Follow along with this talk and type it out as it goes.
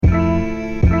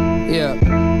Yeah,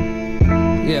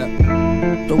 yeah.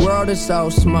 The world is so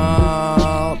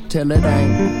small till it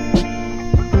ain't.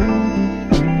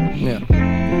 Yeah.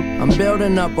 I'm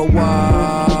building up a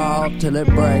wall till it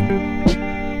break.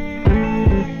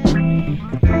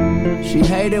 She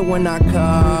hate it when I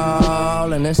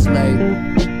call and it's late.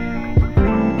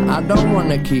 I don't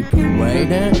wanna keep you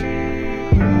waiting.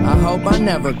 I hope I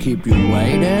never keep you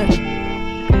waiting.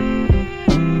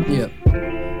 Yeah.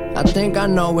 I think I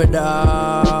know it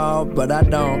all, but I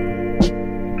don't.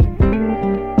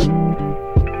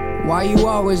 Why you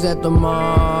always at the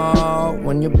mall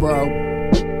when you're broke?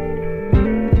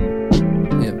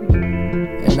 Yeah.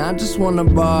 And I just wanna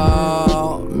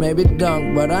ball, maybe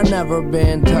dunk, but I never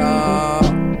been tall.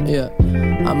 Yeah.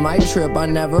 I might trip, I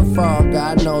never fall.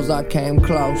 God knows I came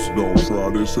close. Don't try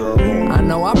this at home. I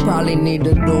know I probably need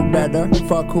to do better.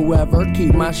 Fuck whoever,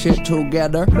 keep my shit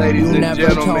together. Ladies you and never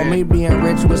gentlemen. told me being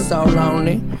rich was so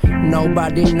lonely.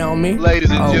 Nobody know me.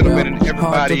 Ladies and gentlemen, and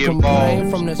hard to everybody complain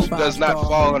involved from this who does not five-star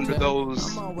fall under hotel.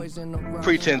 those I'm always in the rush,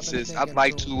 pretenses, so I'd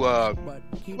like to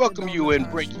welcome you and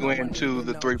bring you into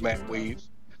the three-man weave.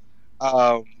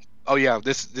 Oh yeah,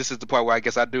 this is the part where I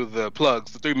guess I do the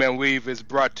plugs. The three-man weave is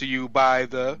brought to you by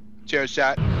the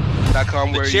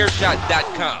Chairshot.com.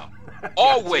 Chairshot.com.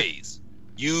 Always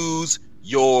use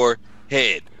your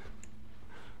head.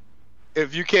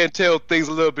 If you can't tell, things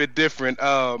a little bit different.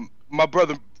 My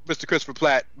brother, Mr. Christopher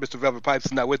Platt, Mr. Velvet Pipes,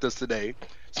 is not with us today.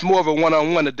 It's more of a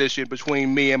one-on-one edition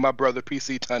between me and my brother,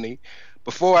 PC Tunney.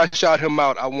 Before I shout him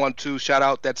out, I want to shout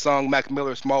out that song, Mac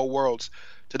Miller, Small Worlds.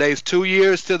 Today's 2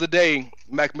 years to the day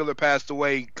Mac Miller passed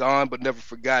away, gone but never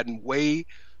forgotten, way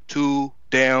too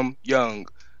damn young.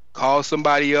 Call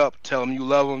somebody up, tell them you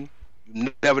love them.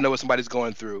 You never know what somebody's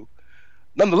going through.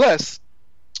 Nonetheless,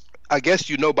 I guess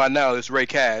you know by now it's Ray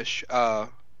Cash and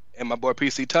my boy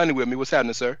PC Tunney with me. What's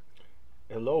happening, sir?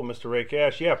 Hello, Mr. Ray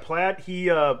Cash. Yeah, Platt, he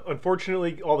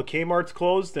unfortunately all the Kmart's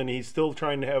closed and he's still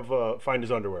trying to have find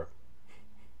his underwear.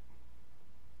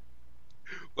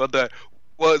 Well done.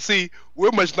 Well, see, we're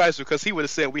much nicer because he would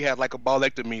have said we had like a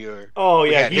ballectomy or. Oh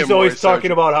yeah, had he's always hemorrhoid talking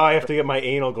surgery. about how I have to get my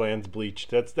anal glands bleached.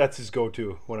 That's his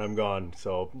go-to when I'm gone.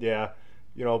 So yeah,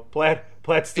 you know, Platt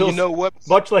still. And you know what?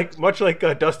 Much like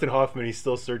Dustin Hoffman, he's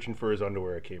still searching for his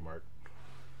underwear at Kmart.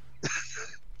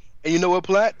 And you know what,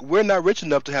 Platt? We're not rich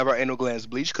enough to have our anal glands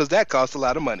bleached because that costs a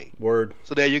lot of money. Word.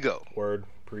 So there you go. Word.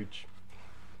 Preach.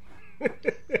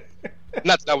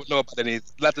 Not that I would know about any.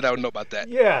 Not that I would know about that.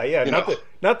 Yeah. You know.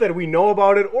 Not that we know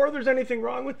about it or there's anything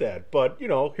wrong with that. But you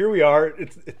know, here we are.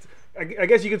 It's. I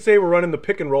guess you could say we're running the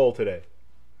pick and roll today.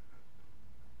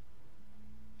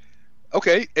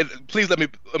 Okay, and please let me.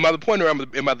 Am I the point or am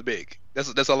I the big?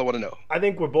 That's all I want to know. I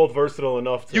think we're both versatile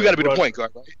enough to. You got to be the point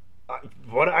guard, right? I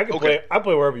can Okay. play. I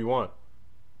play wherever you want.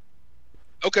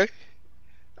 Okay.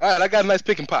 All right, I got a nice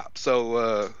pick and pop.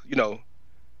 So you know,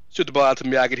 shoot the ball out to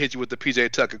me. I could hit you with the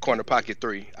PJ Tucker corner pocket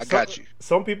three. I got you.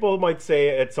 Some people might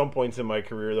say at some points in my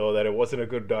career, though, that it wasn't a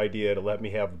good idea to let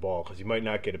me have the ball because you might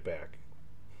not get it back.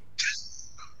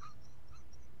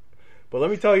 But let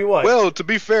me tell you what. Well, to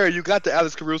be fair, you got the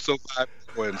Alex Caruso 5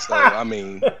 points. So I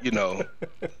mean, you know.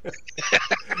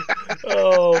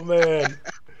 Oh man!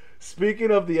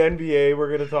 Speaking of the NBA, we're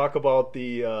going to talk about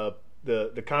the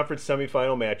conference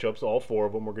semifinal matchups, all four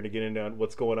of them. We're going to get into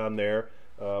what's going on there.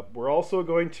 We're also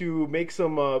going to make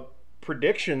some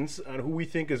predictions on who we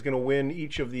think is going to win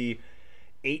each of the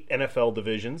 8 NFL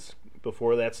divisions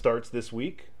before that starts this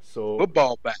week. So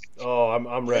Football back. Oh,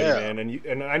 I'm ready, Yeah. man,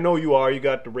 and I know you are. You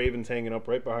got the Ravens hanging up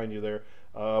right behind you there.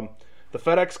 The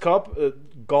FedEx Cup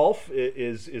golf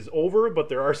is over, but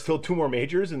there are still 2 more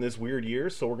majors in this weird year,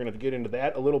 so we're going to get into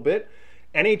that a little bit.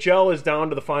 NHL is down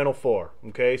to the Final Four.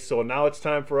 Okay, so now it's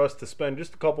time for us to spend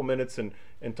just a couple minutes and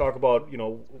talk about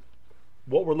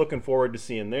what we're looking forward to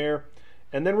seeing there,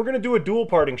 and then we're going to do a dual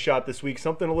parting shot this week,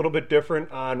 something a little bit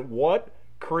different on what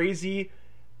crazy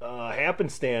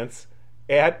happenstance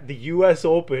at the U.S.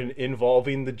 Open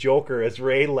involving the Joker as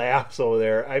Ray laughs over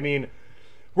there. I mean,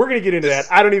 we're gonna get into that.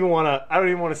 I don't even want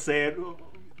to say it.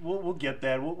 We'll get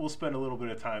that. We'll spend a little bit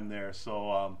of time there.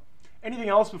 So, anything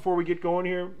else before we get going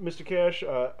here, Mr. Cash?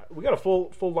 We got a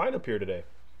full lineup here today.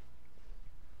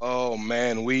 Oh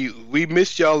man, we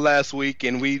missed y'all last week,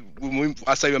 and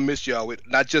I say we missed y'all.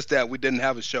 Not just that we didn't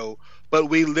have a show, but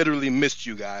we literally missed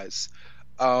you guys.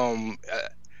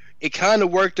 It kind of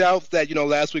worked out that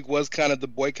last week was kind of the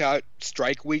boycott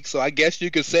strike week, so I guess you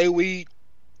could say we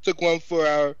took one for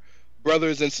our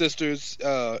brothers and sisters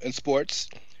in sports.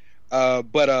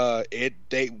 But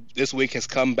this week has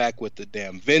come back with the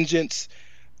damn vengeance,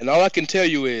 And all I can tell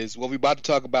you is what we about to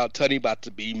talk about. Tunney about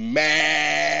to be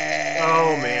mad.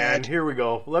 Oh man, here we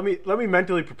go. Let me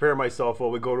mentally prepare myself while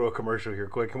we go to a commercial here,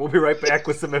 quick, and we'll be right back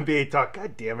with some NBA talk.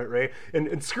 God damn it, Ray,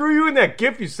 and screw you in that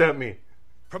GIF you sent me.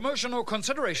 Promotional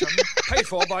consideration paid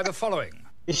for by the following.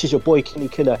 This is your boy Kenny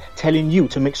Killer telling you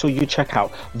to make sure you check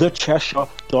out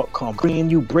thechairshot.com, bringing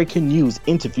you breaking news,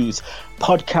 interviews,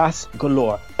 podcasts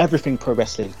galore, everything pro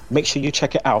wrestling. Make sure you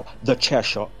check it out,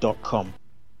 thechairshot.com.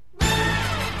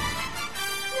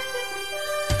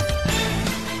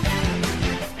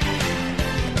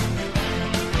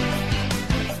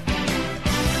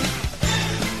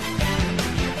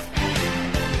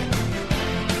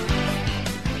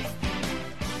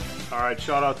 All right,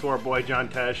 shout out to our boy John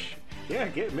Tesh. Yeah,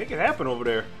 make it happen over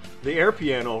there. The air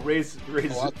piano. Ray's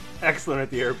excellent at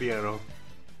the air piano.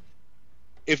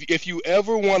 If you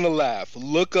ever want to laugh,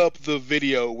 look up the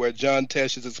video where John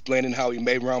Tesh is explaining how he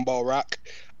made Round Ball rock.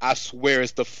 I swear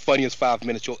it's the funniest 5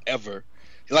 minutes you'll ever.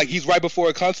 Like, he's right before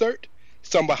a concert. He's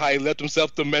talking about how he left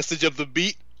himself the message of the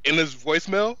beat in his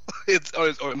voicemail.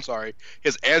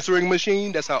 His answering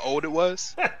machine. That's how old it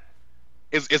was.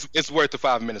 It's worth the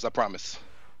 5 minutes, I promise.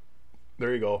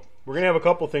 There you go. We're going to have a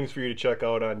couple things for you to check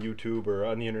out on YouTube or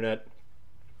on the internet.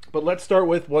 But let's start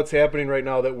with what's happening right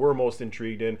now that we're most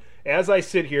intrigued in. As I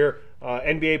sit here,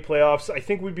 NBA playoffs, I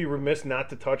think we'd be remiss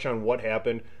not to touch on what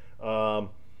happened. The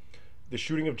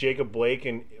shooting of Jacob Blake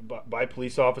by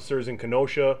police officers in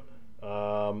Kenosha.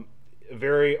 A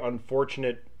very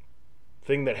unfortunate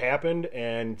thing that happened,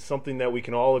 and something that we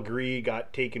can all agree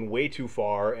got taken way too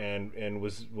far and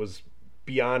was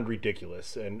beyond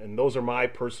ridiculous, and those are my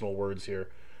personal words here.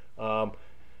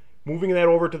 Moving that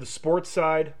over to the sports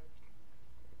side,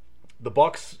 the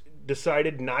Bucks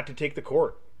decided not to take the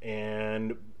court,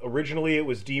 and originally it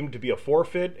was deemed to be a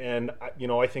forfeit, and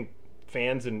I think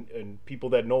fans and people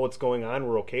that know what's going on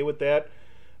were okay with that,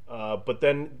 but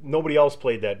then nobody else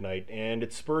played that night, and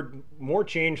it spurred more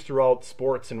change throughout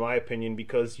sports, in my opinion,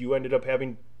 because you ended up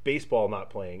having baseball not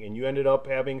playing, and you ended up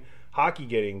having hockey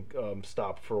getting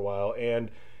stopped for a while, and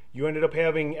you ended up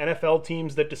having NFL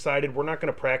teams that decided we're not going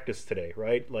to practice today,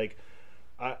 right? Like,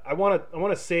 I want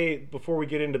to say before we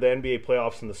get into the NBA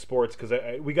playoffs and the sports, because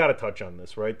we got to touch on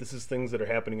this, right? This is things that are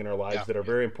happening in our lives that are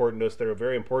very important to us, that are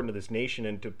very important to this nation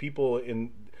and to people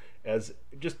as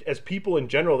people in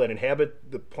general that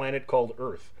inhabit the planet called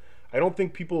Earth. I don't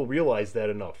think people realize that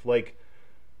enough. Like,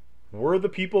 we're the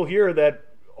people here that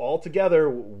all together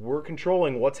we're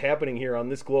controlling what's happening here on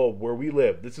this globe where we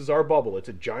live. This is our bubble. It's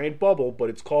a giant bubble, but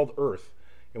it's called Earth,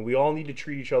 and we all need to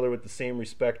treat each other with the same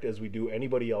respect as we do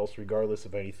anybody else, regardless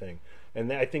of anything.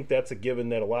 And I think that's a given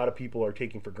that a lot of people are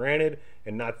taking for granted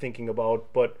and not thinking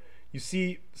about. But you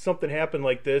see something happen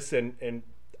like this, and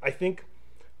I think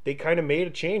they kind of made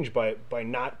a change by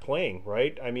not playing,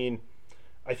 right? I mean,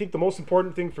 I think the most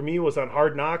important thing for me was on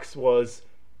Hard Knocks was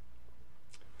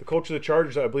the coach of the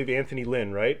Chargers, I believe Anthony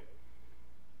Lynn, right?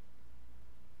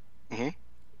 Mm-hmm.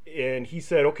 And he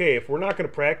said, "Okay, if we're not going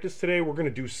to practice today, we're going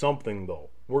to do something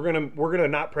though. We're gonna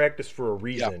not practice for a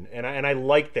reason." Yeah. And I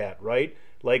like that, right?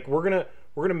 Like we're gonna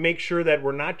make sure that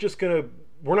we're not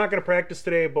gonna practice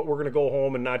today, but we're gonna go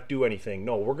home and not do anything.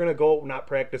 No, we're gonna go not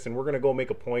practice, and we're gonna go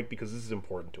make a point because this is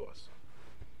important to us.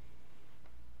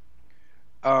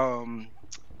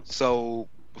 So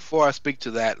before I speak to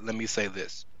that, let me say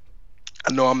this.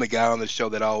 I know I'm the guy on the show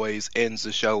that always ends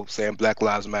the show saying Black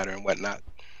Lives Matter and whatnot.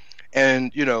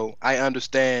 And, I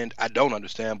understand, I don't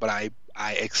understand, but I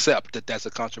accept that that's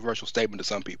a controversial statement to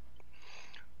some people.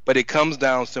 But it comes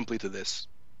down simply to this.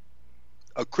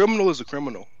 A criminal is a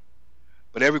criminal,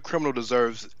 but every criminal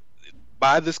deserves,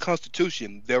 by this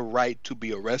Constitution, their right to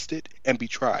be arrested and be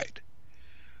tried.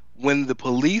 When the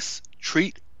police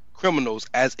treat criminals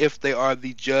as if they are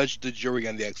the judge, the jury,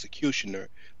 and the executioner,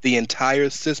 the entire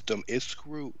system is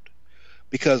screwed,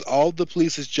 because all the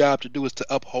police's job to do is to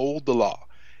uphold the law.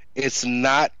 It's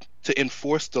not to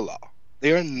enforce the law.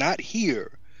 They are not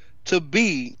here to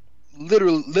be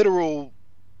literal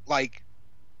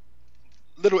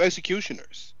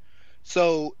executioners.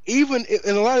 So even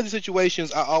in a lot of these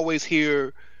situations, I always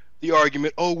hear the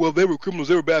argument, "Oh, well, they were criminals,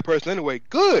 they were a bad person anyway."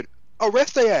 Good,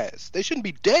 arrest their ass. They shouldn't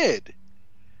be dead.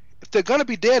 If they're gonna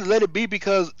be dead, let it be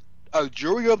because a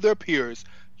jury of their peers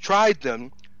tried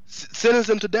them, sentenced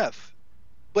them to death.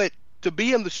 But to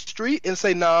be in the street and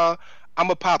say, "Nah, I'm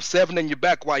gonna pop 7 in your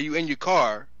back while you in your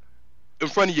car in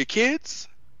front of your kids,"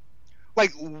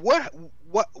 like where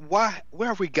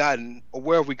have we gotten, or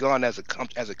where have we gone as a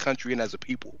country and as a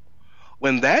people,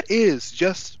 when that is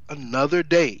just another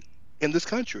day in this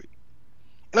country?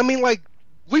 And I mean, like,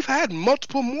 we've had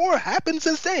multiple more happen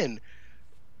since then.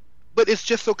 but it's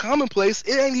just so commonplace,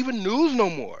 it ain't even news no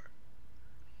more.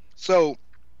 So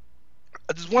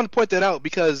I just want to point that out,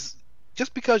 because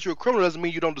just because you're a criminal doesn't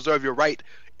mean you don't deserve your right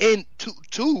and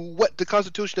to what the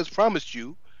Constitution has promised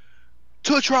you,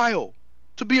 to a trial,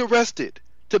 to be arrested,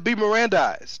 to be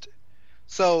Mirandized.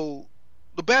 So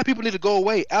the bad people need to go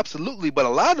away, absolutely, but a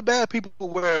lot of the bad people are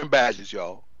wearing badges,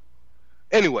 y'all.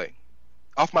 Anyway,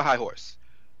 off my high horse,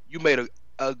 you made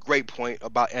a great point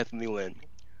about Anthony Lynn.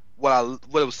 What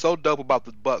was so dope about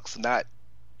the Bucks not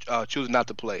choosing not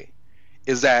to play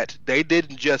is that they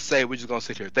didn't just say, we're just going to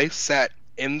sit here. They sat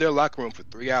in their locker room for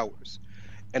 3 hours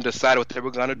and decided what they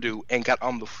were going to do, and got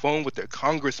on the phone with their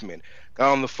congressmen,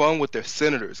 got on the phone with their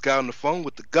senators, got on the phone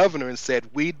with the governor and said,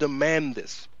 we demand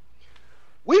this.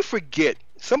 We forget,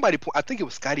 I think it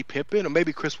was Scottie Pippen or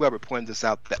maybe Chris Webber pointed this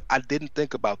out, that I didn't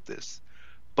think about this.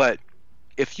 But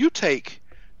if you take,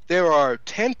 there are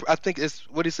 10, I think it's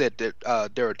what he said, that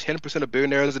there are 10% of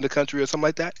billionaires in the country or something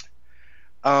like that.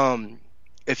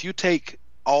 If you take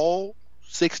all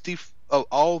 30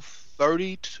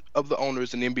 of the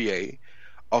owners in the NBA,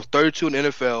 all 32 in the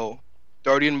NFL,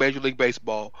 30 in Major League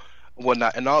Baseball, and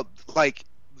whatnot, and all, like,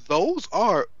 those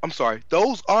are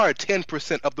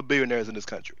 10% of the billionaires in this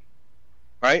country,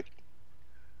 right?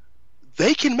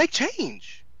 They can make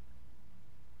change.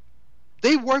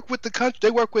 They work with the country.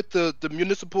 They work with the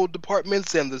municipal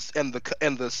departments and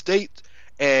the state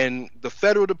and the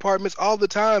federal departments all the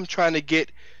time, trying to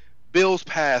get bills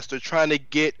passed or trying to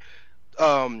get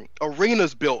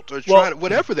arenas built or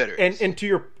whatever that is. And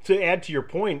to add to your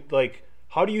point, like,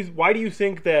 why do you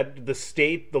think that the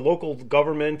state, the local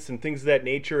governments and things of that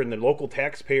nature and the local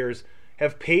taxpayers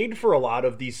have paid for a lot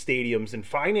of these stadiums and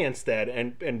financed that,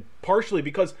 and partially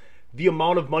because the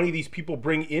amount of money these people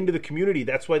bring into the community,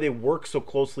 that's why they work so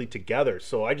closely together.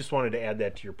 So I just wanted to add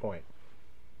that to your point.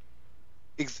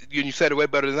 You said it way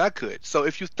better than I could. So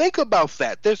if you think about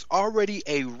that, there's already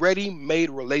a ready-made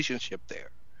relationship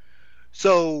there.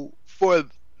 So for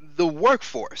the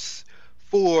workforce,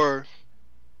 for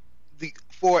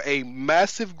a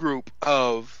massive group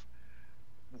of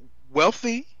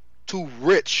wealthy to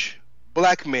rich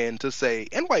black men, to say,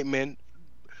 and white men,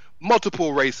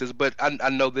 multiple races, but I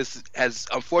know this has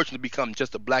unfortunately become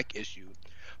just a black issue,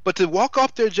 but to walk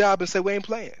off their job and say, we ain't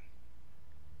playing.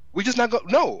 We just not go.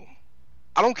 No,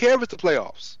 I don't care if it's the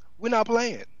playoffs. We're not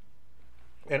playing.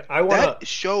 And I want that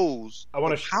shows. I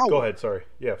want to go ahead. Sorry.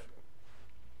 Yeah.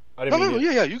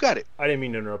 Yeah, you got it. I didn't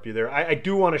mean to interrupt you there. I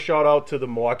do want to shout out to the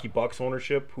Milwaukee Bucks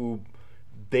ownership, who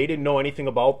they didn't know anything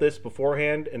about this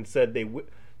beforehand and said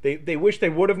they wish they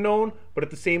would have known, but at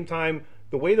the same time,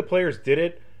 the way the players did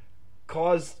it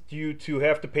caused you to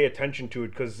have to pay attention to it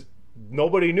because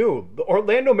nobody knew. The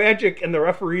Orlando Magic and the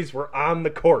referees were on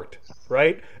the court,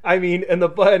 right? I mean, and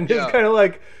it's kind of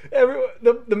like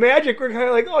the Magic were kind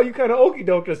of like, oh, you kind of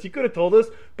okey-doked us. You could have told us,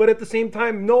 but at the same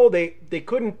time, no, they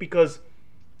couldn't, because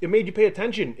it made you pay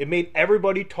attention. It made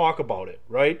everybody talk about it,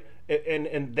 right?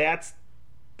 And that's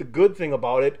the good thing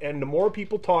about it. And the more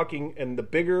people talking, and the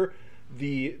bigger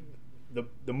the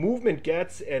movement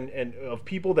gets, and of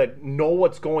people that know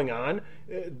what's going on,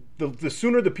 the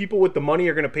sooner the people with the money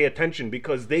are going to pay attention,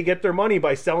 because they get their money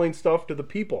by selling stuff to the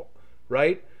people,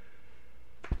 right?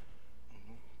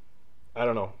 I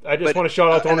don't know. I just want to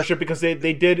shout out to ownership, because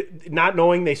they did, not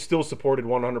knowing, they still supported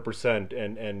 100%,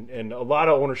 and a lot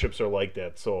of ownerships are like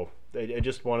that. So I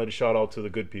just wanted to shout out to the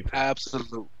good people.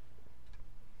 Absolutely.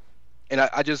 And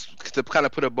I just, to kind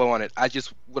of put a bow on it,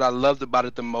 what I loved about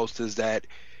it the most is that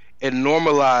it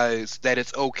normalized that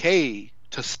it's okay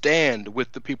to stand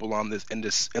with the people on this in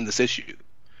this issue.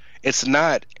 It's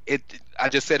not I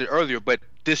just said it earlier, but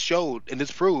this showed and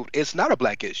this proved it's not a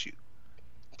black issue.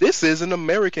 This is an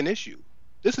American issue.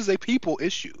 This is a people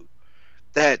issue,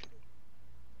 that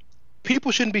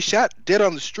people shouldn't be shot dead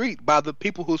on the street by the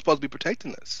people who are supposed to be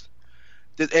protecting us.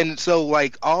 And so,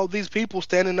 like, all these people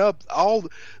standing up, the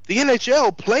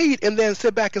NHL played and then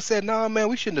sit back and said, nah, man,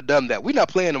 we shouldn't have done that. We're not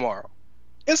playing tomorrow.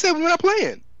 And said, we're not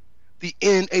playing. The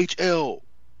NHL.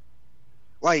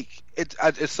 Like,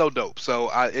 it's so dope.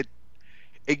 So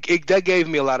that gave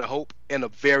me a lot of hope in a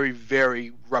very,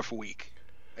 very rough week.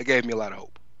 It gave me a lot of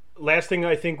hope. Last thing,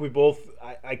 I think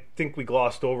I think we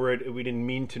glossed over it. We didn't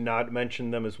mean to not mention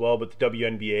them as well, but the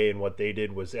WNBA and what they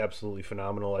did was absolutely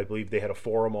phenomenal. I believe they had a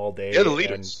forum all day. They're the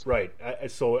leaders. Right.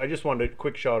 So I just wanted a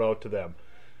quick shout out to them.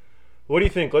 What do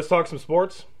you think? Let's talk some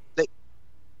sports.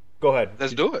 Go ahead.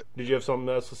 Let's do it. Did you have something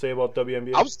else to say about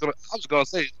WNBA? I was gonna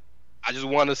say, I just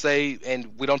want to say,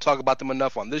 and we don't talk about them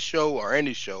enough on this show or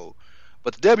any show,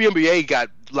 but the WNBA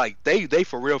got, like, they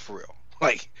for real.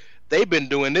 Like, they've been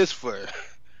doing this for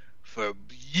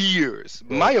years.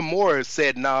 Maya Moore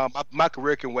said, "Nah, my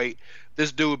career can wait.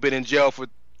 This dude been in jail for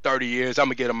 30 years. I'm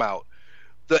gonna get him out."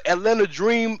 The Atlanta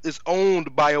Dream is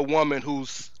owned by a woman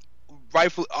who's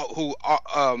rightfully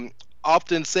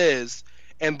often says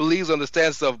and believes on the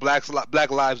stance of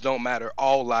black lives don't matter,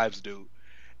 all lives do,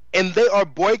 and they are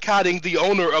boycotting the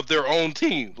owner of their own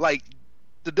team. Like,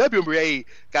 the WNBA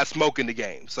got smoke in the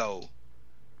game. So,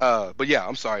 but yeah,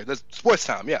 I'm sorry. That's sports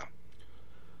time. Yeah.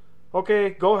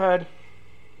 Okay, go ahead.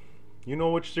 You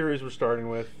know which series we're starting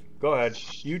with. Go ahead.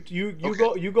 You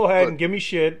go ahead and give me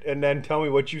shit, and then tell me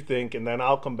what you think, and then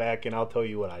I'll come back and I'll tell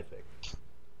you what I think.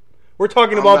 We're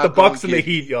talking about the Bucks and the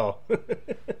Heat, y'all.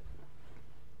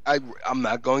 I'm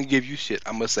not going to give you shit.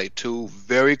 I'm going to say two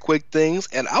very quick things,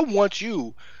 and I want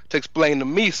you to explain to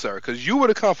me, sir, because you were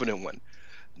the confident one.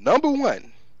 Number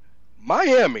one,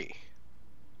 Miami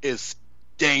is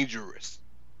dangerous.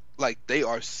 Like, they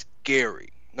are scary,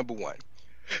 number one.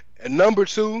 And number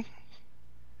two,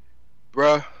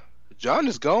 bruh, John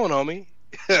is gone, homie.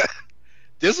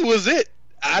 This was it.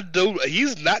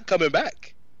 He's not coming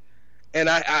back. And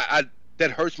I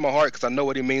that hurts my heart because I know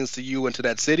what he means to you and to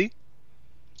that city.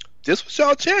 This was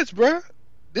y'all chance, bruh.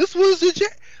 This was the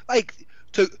chance. Like,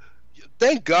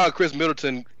 thank God Chris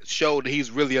Middleton showed that he's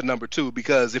really a number two,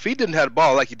 because if he didn't have the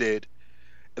ball like he did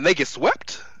and they get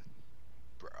swept,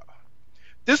 bruh.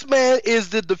 This man is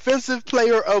the defensive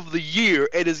player of the year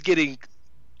and is getting,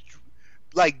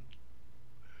 like,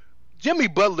 Jimmy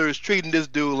Butler is treating this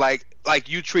dude like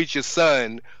you treat your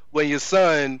son when your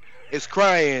son is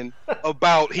crying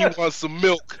about he wants some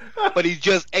milk, but he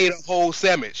just ate a whole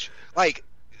sandwich. Like,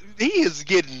 he is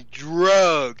getting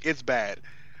drugged. It's bad.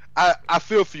 I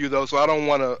feel for you though, so I don't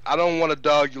want to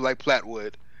dog you like Platt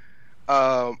would.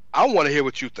 I want to hear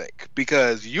what you think,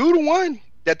 because you the one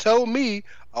that told me,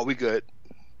 "Are we good?"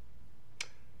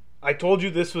 I told you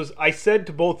this was. I said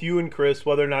to both you and Chris,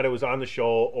 whether or not it was on the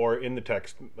show or in the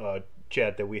text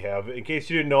chat that we have. In case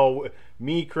you didn't know,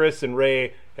 me, Chris, and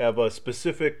Ray have a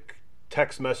specific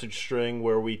text message string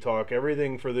where we talk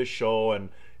everything for this show and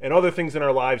other things in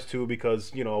our lives too,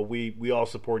 because, you know, we all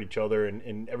support each other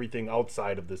and everything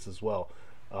outside of this as well.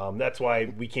 That's why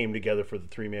we came together for the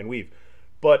three-man weave.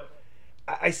 But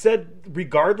I said,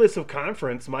 regardless of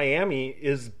conference, Miami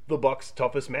is the Bucks'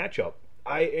 toughest matchup.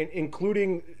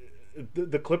 Including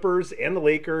the Clippers and the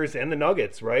Lakers and the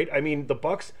Nuggets, right? I mean, the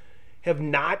Bucks have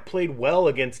not played well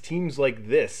against teams like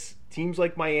this, teams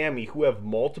like Miami, who have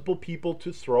multiple people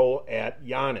to throw at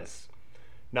Giannis.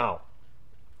 Now,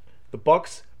 the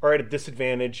Bucks are at a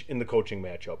disadvantage in the coaching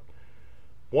matchup.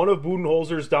 One of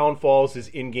Budenholzer's downfalls is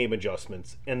in-game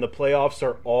adjustments, and the playoffs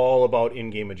are all about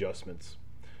in-game adjustments.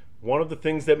 One of the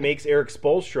things that makes Eric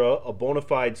Spoelstra a bona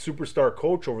fide superstar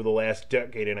coach over the last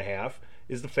decade and a half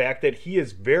is the fact that he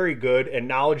is very good and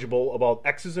knowledgeable about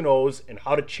X's and O's and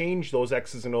how to change those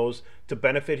X's and O's to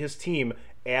benefit his team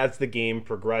as the game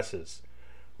progresses.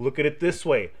 Look at it this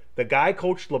way. The guy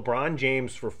coached LeBron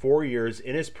James for 4 years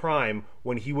in his prime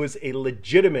when he was a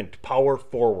legitimate power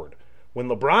forward. When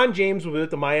LeBron James was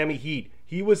with the Miami Heat,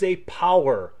 he was a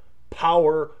power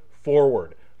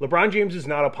forward. LeBron James is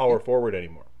not a power forward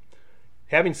anymore.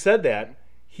 Having said that,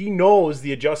 he knows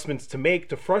the adjustments to make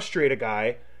to frustrate a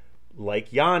guy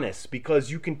like Giannis,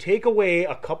 because you can take away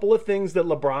a couple of things that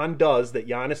LeBron does that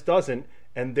Giannis doesn't,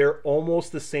 and they're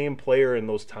almost the same player in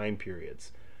those time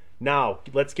periods. Now,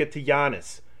 let's get to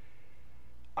Giannis.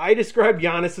 I describe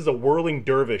Giannis as a whirling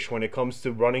dervish when it comes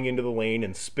to running into the lane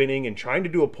and spinning and trying to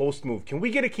do a post move. Can we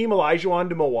get Akeem Olajuwon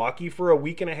to Milwaukee for a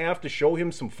week and a half to show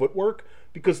him some footwork?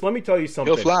 Because let me tell you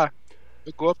something. He'll fly.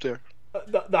 He'll go up there.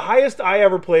 The highest I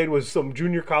ever played was some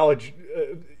junior college,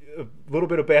 a little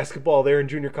bit of basketball there in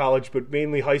junior college, but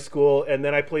mainly high school. And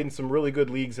then I played in some really good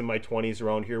leagues in my 20s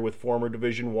around here with former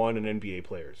Division I and NBA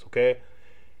players, okay?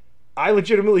 I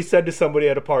legitimately said to somebody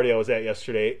at a party I was at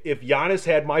yesterday, if Giannis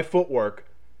had my footwork,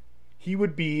 he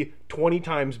would be 20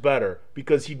 times better,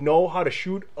 because he'd know how to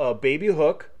shoot a baby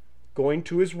hook going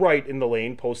to his right in the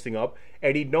lane, posting up,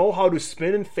 and he'd know how to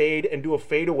spin and fade and do a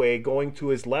fadeaway going to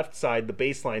his left side, the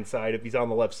baseline side, if he's on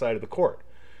the left side of the court.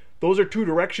 Those are two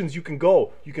directions you can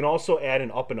go. You can also add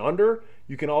an up and under.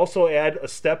 You can also add a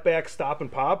step back, stop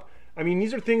and pop. I mean,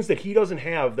 these are things that he doesn't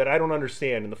have that I don't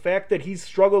understand. And the fact that he's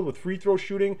struggled with free throw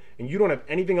shooting and you don't have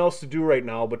anything else to do right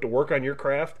now but to work on your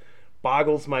craft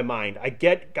boggles my mind. I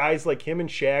get guys like him and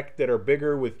Shaq that are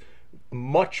bigger with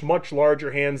much, much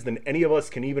larger hands than any of us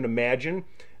can even imagine.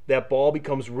 That ball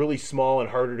becomes really small and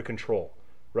harder to control,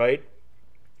 right?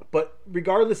 But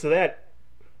regardless of that,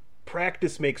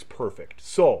 practice makes perfect.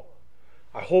 So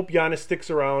I hope Giannis sticks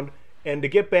around. And to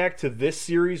get back to this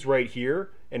series right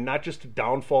here, and not just to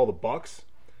downfall the Bucks,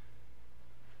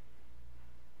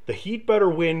 The Heat better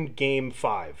win Game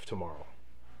 5 tomorrow,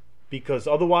 because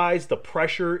otherwise the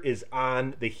pressure is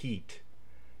on the Heat.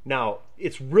 Now,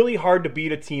 it's really hard to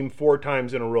beat a team 4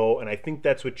 times in a row, and I think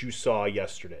that's what you saw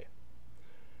yesterday.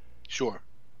 Sure.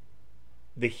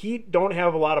 The Heat don't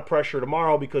have a lot of pressure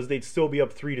tomorrow because they'd still be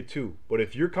up 3-2. But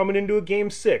if you're coming into a Game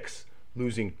 6,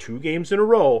 losing 2 games in a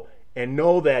row, and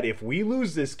know that if we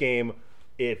lose this game,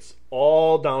 it's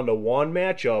all down to one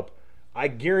matchup, I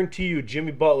guarantee you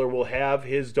Jimmy Butler will have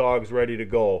his dogs ready to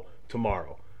go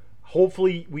tomorrow.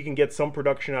 Hopefully we can get some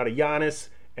production out of Giannis,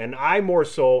 and I more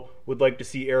so would like to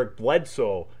see Eric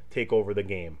Bledsoe take over the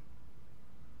game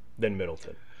than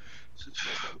Middleton.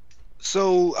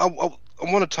 So I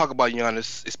want to talk about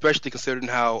Giannis, especially considering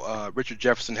how Richard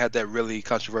Jefferson had that really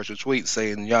controversial tweet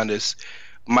saying Giannis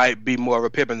might be more of a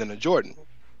Pippen than a Jordan.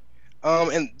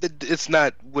 And it's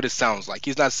not what it sounds like.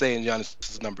 He's not saying Giannis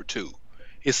is number 2.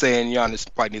 He's saying Giannis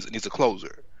probably needs a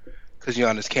closer, because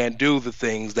Giannis can't do the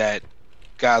things that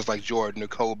guys like Jordan or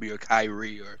Kobe or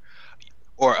Kyrie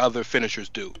or other finishers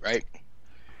do, right?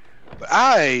 But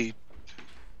I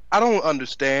don't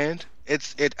understand.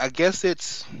 I guess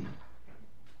it's,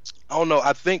 I don't know. When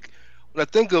I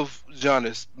think of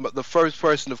Giannis, the first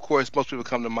person, of course, most people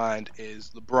come to mind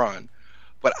is LeBron.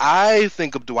 But I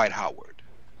think of Dwight Howard.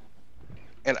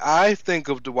 And I think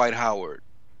of Dwight Howard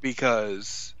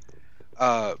because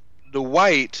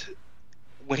Dwight,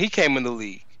 when he came in the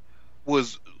league,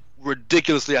 was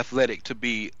ridiculously athletic to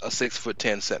be a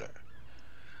 6'10" center.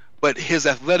 But his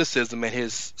athleticism and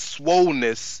his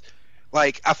swollenness,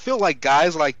 like, I feel like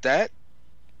guys like that,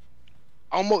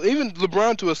 almost even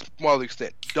LeBron to a smaller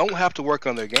extent, don't have to work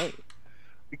on their game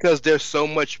because they're so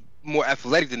much more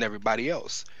athletic than everybody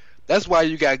else. That's why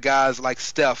you got guys like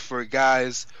Steph or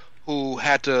guys who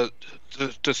had to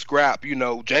scrap. You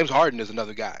know, James Harden is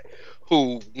another guy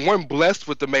who weren't blessed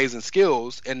with amazing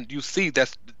skills, and you see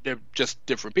they're just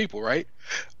different people, right?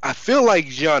 I feel like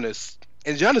Giannis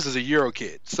is a Euro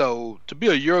kid, so to be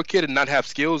a Euro kid and not have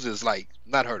skills is like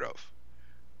not heard of.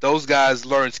 Those guys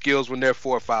learn skills when they're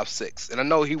 4, 5, 6, and I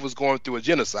know he was going through a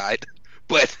genocide,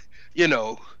 but you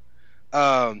know,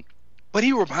 but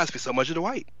he reminds me so much of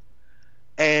Dwight.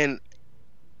 And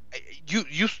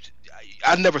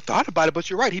I never thought about it, but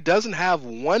you're right. He doesn't have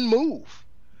one move.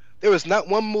 There is not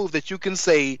one move that you can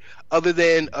say other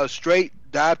than a straight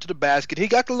dive to the basket. He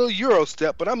got the little Euro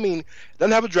step, but I mean,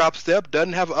 doesn't have a drop step,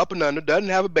 doesn't have an up and under, doesn't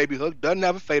have a baby hook, doesn't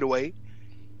have a fadeaway,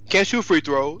 can't shoot free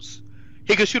throws.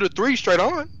 He can shoot a 3 straight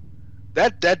on.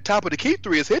 That top of the key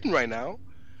 3 is hitting right now,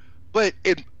 but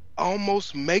it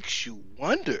almost makes you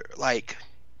wonder. Like,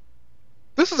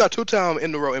 this is our 2-time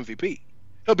in a row MVP.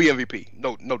 He'll be MVP,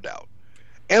 no doubt,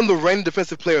 and the reigning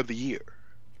defensive player of the year.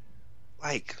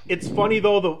 Like, it's funny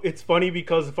though. It's funny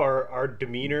because of our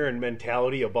demeanor and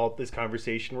mentality about this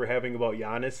conversation we're having about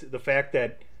Giannis. The fact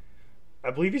that I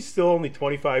believe he's still only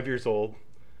 25 years old.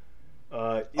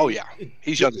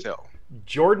 He's young as hell.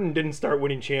 Jordan didn't start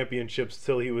winning championships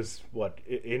till he was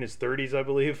in his 30s, I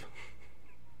believe.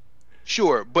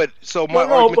 Sure, but so my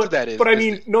argument to that is. But I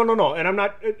mean, no, and I'm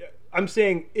not. I'm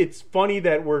saying it's funny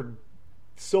that we're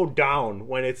so down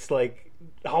when it's like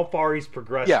how far he's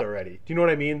progressed already. Do you know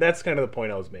what I mean? That's kind of the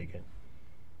point I was making.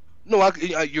 No,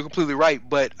 you're completely right,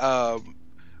 but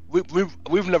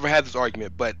we've never had this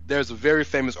argument, but there's a very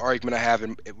famous argument I have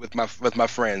with my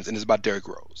friends, and it's about Derrick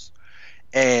Rose.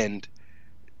 And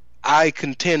I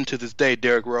contend to this day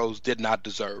Derrick Rose did not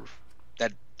deserve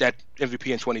that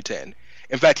MVP in 2010.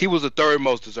 In fact, he was the 3rd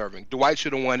most deserving. Dwight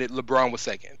should have won it. LeBron was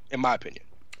 2nd, in my opinion.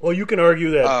 Well, you can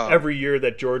argue that every year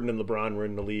that Jordan and LeBron were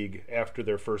in the league, after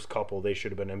their first couple, they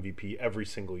should have been MVP every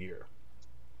single year.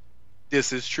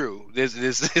 This is true. This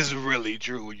is really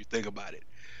true when you think about it.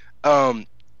 But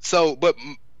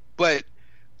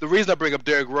the reason I bring up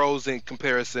Derrick Rose in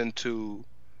comparison to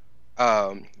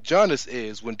Giannis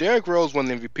is when Derrick Rose won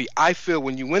the MVP, I feel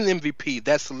when you win the MVP,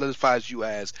 that solidifies you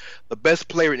as the best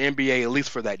player in NBA, at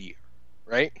least for that year,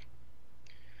 right?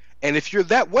 And if you're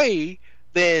that way,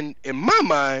 then in my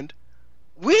mind,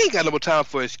 we ain't got no more time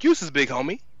for excuses, big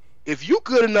homie. If you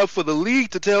good enough for the league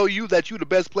to tell you that you're the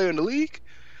best player in the league,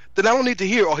 then I don't need to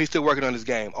hear, oh, he's still working on his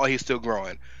game, oh, he's still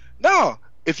growing. No,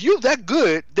 if you're that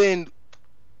good, then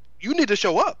you need to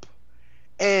show up.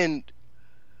 And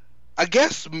I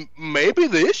guess maybe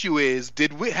the issue is,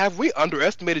 have we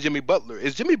underestimated Jimmy Butler?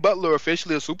 Is Jimmy Butler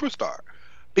officially a superstar?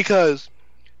 Because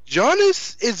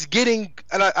Giannis is getting,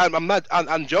 and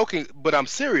I'm joking, but I'm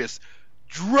serious,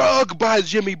 drugged by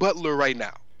Jimmy Butler right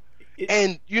now.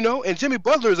 And Jimmy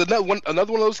Butler is another one of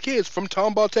those kids from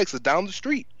Tomball, Texas, down the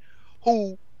street,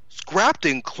 who scrapped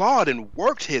and clawed and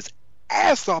worked his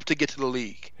ass off to get to the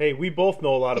league. Hey, we both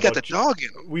know a lot He about got the dog in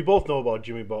him. We both know about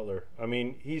Jimmy Butler. I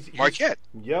mean, he's Marquette.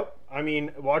 Yep. I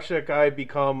mean, watch that guy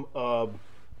become a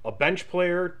bench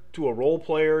player to a role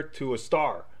player to a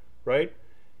star, right?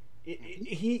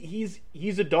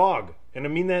 He's a dog, and I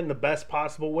mean that in the best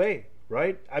possible way,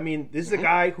 right? I mean, this is a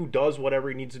guy who does whatever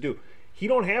he needs to do. He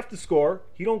don't have to score.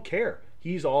 He don't care.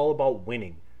 He's all about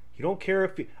winning. He don't care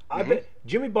if I bet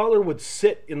Jimmy Butler would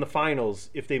sit in the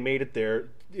finals if they made it there,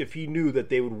 if he knew that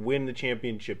they would win the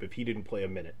championship if he didn't play a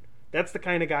minute. That's the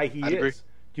kind of guy he is. Agree. Do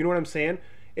you know what I'm saying?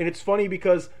 And it's funny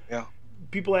because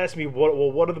people ask me,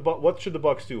 what should the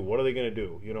Bucks do? What are they going to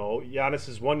do? You know, Giannis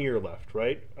has 1 year left,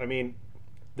 right? I mean,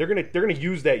 they're gonna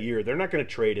use that year. They're not going to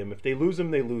trade him. If they lose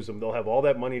him, they lose him. They'll have all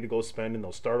that money to go spend, and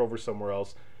they'll start over somewhere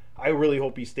else. I really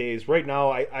hope he stays. Right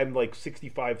now, I'm like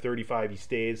 65-35 he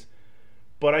stays.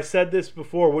 But I said this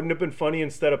before, wouldn't it have been funny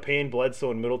instead of paying Bledsoe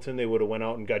and Middleton, they would have went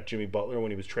out and got Jimmy Butler when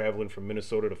he was traveling from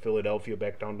Minnesota to Philadelphia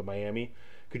back down to Miami?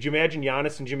 Could you imagine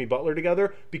Giannis and Jimmy Butler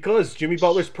together? Because Jimmy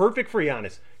Butler's perfect for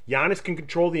Giannis. Giannis can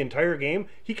control the entire game.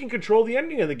 He can control the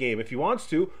ending of the game if he wants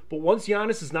to. But once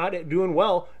Giannis is not doing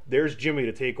well, there's Jimmy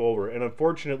to take over. And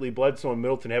unfortunately, Bledsoe and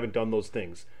Middleton haven't done those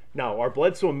things. Now, are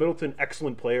Bledsoe and Middleton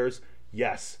excellent players?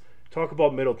 Yes. Talk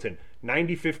about Middleton.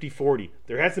 90, 50, 40.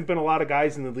 There hasn't been a lot of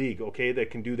guys in the league, okay, that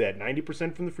can do that.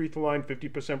 90% from the free throw line,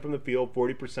 50% from the field,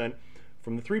 40%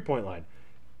 from the three-point line.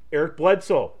 Eric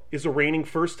Bledsoe is a reigning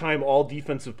first-time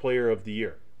all-defensive player of the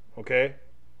year, okay?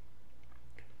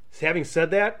 So having said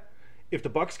that, if the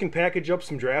Bucks can package up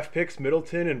some draft picks,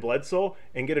 Middleton and Bledsoe,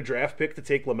 and get a draft pick to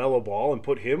take LaMelo Ball and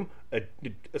put him, a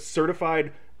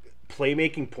certified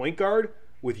playmaking point guard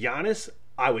with Giannis,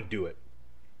 I would do it.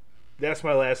 That's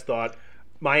my last thought.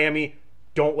 Miami,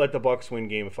 don't let the Bucks win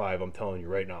Game 5. I'm telling you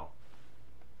right now.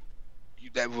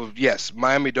 Yes,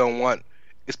 Miami don't want,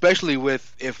 especially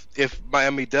with if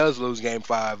Miami does lose Game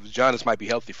 5, Giannis might be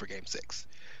healthy for Game 6.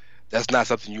 That's not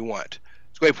something you want.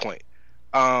 It's a great point.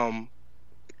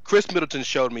 Chris Middleton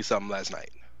showed me something last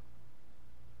night.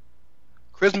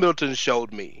 Chris Middleton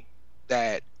showed me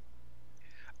that,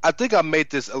 I think I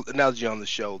made this analogy on the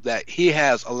show, that he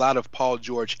has a lot of Paul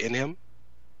George in him.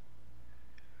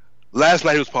 Last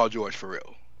night he was Paul George for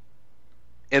real.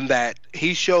 In that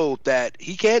he showed that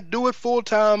he can't do it full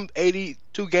time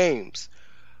 82 games.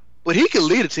 But he can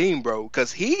lead a team, bro,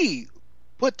 because he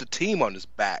put the team on his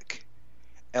back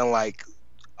and like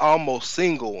almost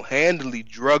single-handedly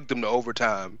drugged them to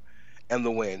overtime and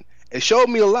the win. It showed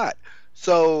me a lot.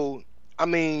 So, I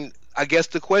mean, I guess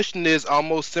the question is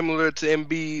almost similar to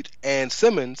Embiid and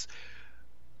Simmons.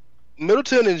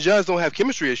 Middleton and Giannis don't have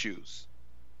chemistry issues.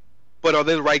 But are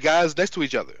they the right guys next to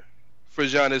each other for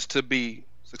Giannis to be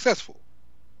successful?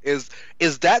 Is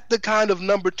that the kind of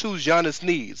number two Giannis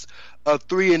needs? A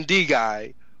 3-and-D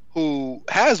guy who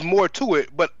has more to it,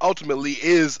 but ultimately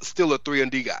is still a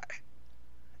 3-and-D guy.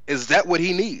 Is that what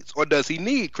he needs? Or does he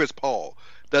need Chris Paul?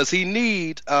 Does he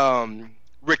need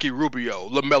Ricky Rubio,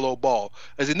 LaMelo Ball?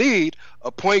 Does he need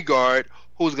a point guard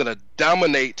who's going to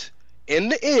dominate in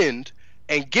the end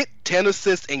and get 10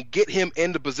 assists and get him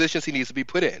in the positions he needs to be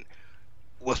put in?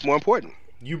 What's more important?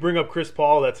 You bring up Chris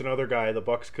Paul. That's another guy the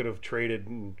Bucks could have traded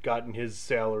and gotten his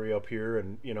salary up here.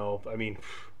 And I mean,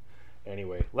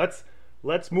 anyway, let's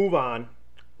move on.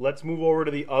 Let's move over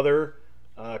to the other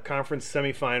conference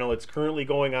semifinal. It's currently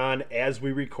going on as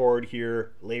we record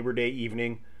here, Labor Day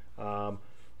evening.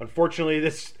 Unfortunately,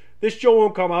 this show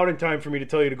won't come out in time for me to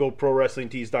tell you to go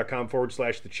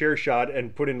ProWrestlingTees.com/thechairshot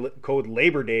and put in code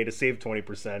Labor Day to save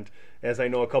 20%, as I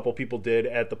know a couple people did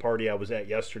at the party I was at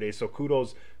yesterday. So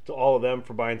kudos to all of them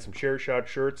for buying some Chair Shot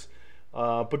shirts.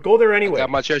 But go there anyway. I got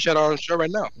my Chair Shot on show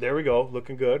right now. There we go.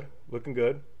 Looking good.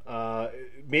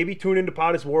 Maybe tune into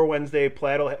Pot is War Wednesday.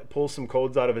 Platt will pull some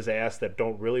codes out of his ass that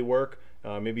don't really work.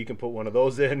 Maybe you can put one of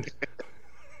those in.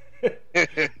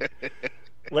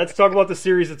 Let's talk about the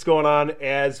series that's going on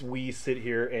as we sit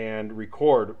here and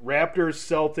record. Raptors,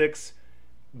 Celtics.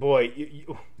 Boy,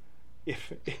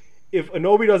 if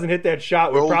Anunoby doesn't hit that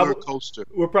shot,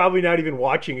 we're probably not even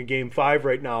watching a Game 5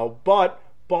 right now. But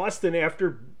Boston,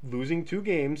 after losing 2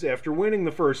 games, after winning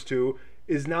the first 2,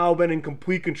 is now been in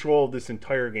complete control of this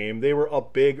entire game. They were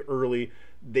up big early.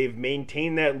 They've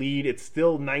maintained that lead. It's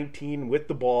still 19 with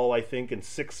the ball, I think, and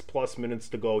 6+ minutes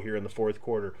to go here in the fourth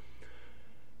quarter.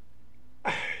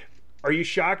 Are you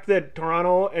shocked that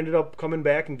Toronto ended up coming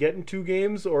back and getting 2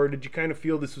 games, or did you kind of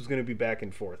feel this was going to be back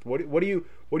and forth? What are you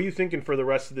thinking for the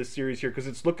rest of this series here? Because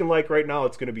it's looking like right now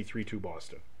it's going to be 3-2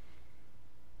 Boston.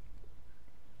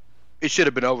 It should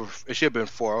have been over. It should have been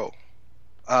 4-0.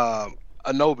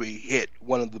 Anunoby hit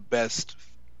one of the best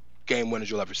game winners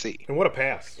you'll ever see. And what a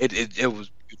pass! It was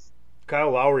Kyle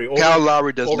Lowry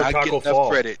does over not Taco get enough Fall.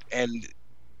 credit, and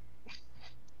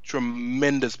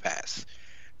tremendous pass.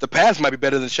 The pass might be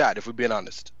better than the shot, if we're being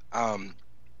honest.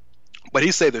 But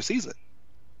he saved their season.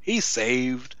 He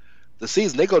saved the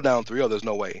season. They go down 3-0. There's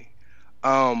no way.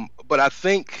 But I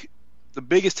think the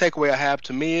biggest takeaway I have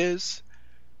to me is,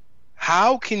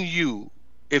 how can you,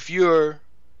 if you're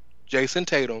Jason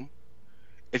Tatum,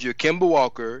 if you're Kemba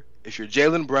Walker, if you're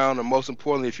Jaylen Brown, or most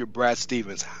importantly, if you're Brad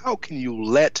Stevens, how can you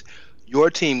let your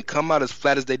team come out as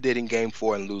flat as they did in Game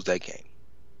 4 and lose that game?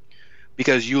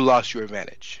 Because you lost your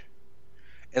advantage.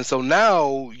 And so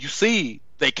now you see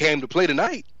they came to play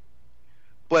tonight.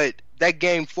 But that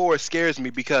Game 4 scares me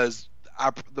because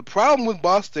the problem with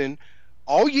Boston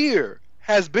all year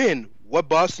has been, what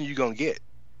Boston you going to get?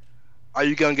 Are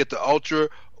you going to get the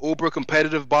uber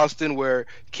competitive Boston where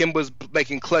Kemba's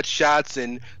making clutch shots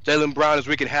and Jaylen Brown is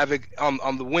wreaking havoc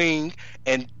on the wing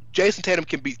and Jason Tatum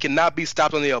cannot be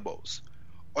stopped on the elbows?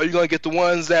 Or are you going to get the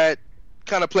ones that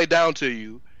kind of play down to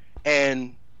you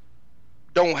and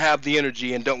don't have the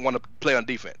energy and don't want to play on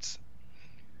defense?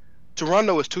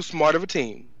 Toronto is too smart of a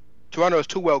team. Toronto is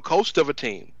too well coached of a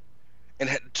team. And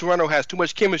Toronto has too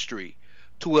much chemistry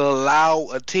to allow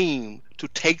a team to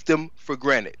take them for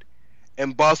granted.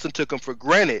 And Boston took them for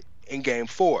granted in Game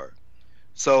 4.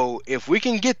 So if we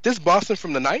can get this Boston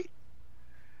from the night,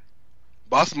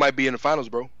 Boston might be in the finals,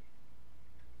 bro.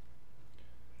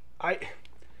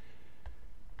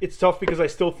 It's tough because I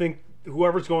still think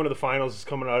whoever's going to the finals is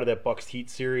coming out of that Bucks Heat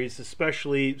series,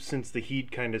 especially since the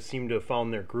Heat kind of seem to have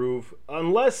found their groove.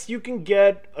 Unless you can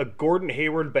get a Gordon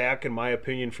Hayward back, in my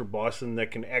opinion, for Boston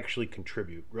that can actually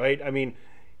contribute, right? I mean,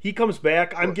 he comes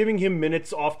back. I'm giving him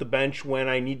minutes off the bench when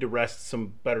I need to rest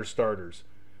some better starters.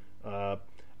 I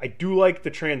do like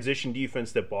the transition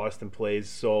defense that Boston plays,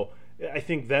 so I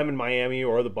think them and Miami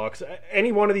or the Bucks,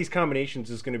 any one of these combinations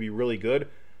is going to be really good.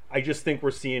 I just think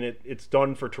we're seeing it's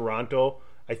done for Toronto.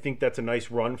 I think that's a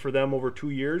nice run for them over 2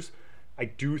 years. I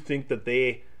do think that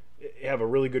they have a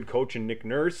really good coach in Nick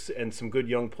Nurse and some good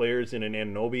young players in an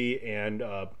Anunoby and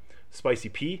Spicy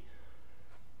P.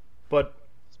 But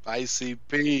Spicy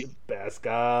P.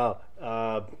 Pascal.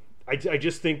 I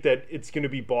just think that it's going to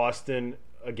be Boston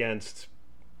against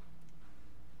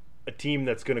a team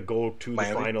that's going to go to the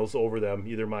finals over them,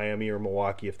 either Miami or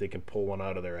Milwaukee, if they can pull one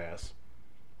out of their ass.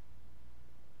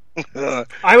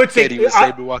 I would say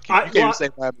Milwaukee.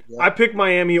 I pick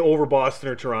Miami over Boston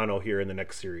or Toronto here in the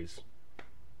next series,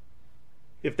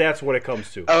 if that's what it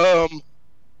comes to.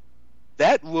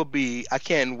 That will be. I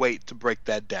can't wait to break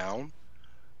that down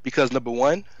because number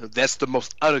one, that's the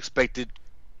most unexpected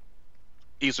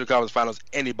Eastern Conference Finals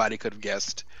anybody could have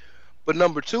guessed. But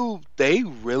number two, they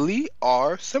really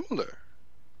are similar.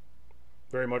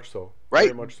 Very much so. Right?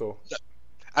 Very much so.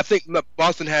 I think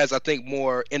Boston has,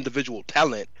 more individual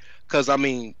talent because,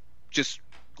 just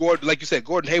Gordon, like you said,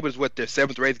 Gordon Hayward is their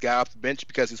 7th or 8th guy off the bench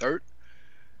because he's hurt.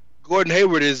 Gordon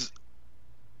Hayward is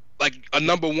like a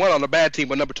number 1 on a bad team,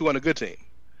 but number 2 on a good team.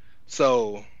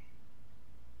 So,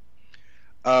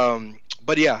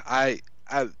 but yeah,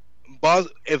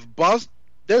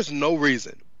 there's no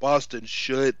reason Boston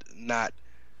should not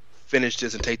finish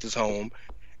this and take this home.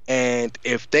 And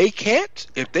if they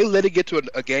let it get to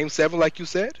a Game 7, like you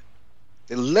said,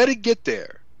 they let it get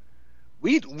there,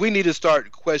 we need to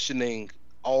start questioning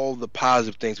all the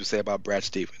positive things we say about Brad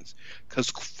Stevens. Because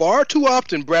far too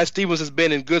often, Brad Stevens has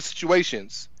been in good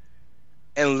situations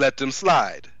and let them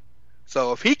slide.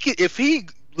 So if he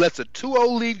lets a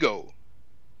 2-0 lead go,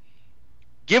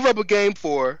 give up a Game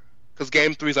 4, because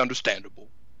Game 3 is understandable,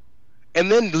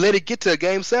 and then let it get to a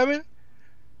Game 7,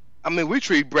 we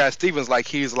treat Brad Stevens like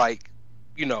he's the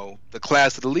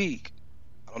class of the league.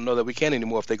 I don't know that we can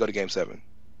anymore if they go to Game 7.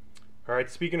 All right,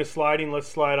 speaking of sliding, let's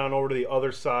slide on over to the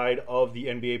other side of the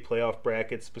NBA playoff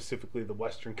bracket, specifically the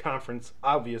Western Conference,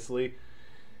 obviously.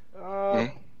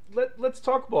 Let's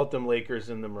talk about them Lakers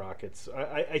and them Rockets.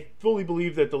 I fully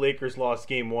believe that the Lakers lost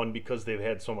Game 1 because they've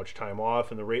had so much time off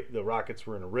and the Rockets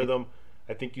were in a rhythm.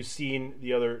 I think you've seen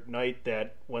the other night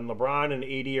that when LeBron and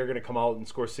AD are going to come out and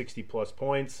score 60-plus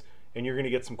points, and you're going to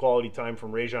get some quality time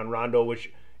from Rajon Rondo,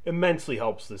 which immensely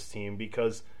helps this team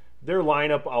because their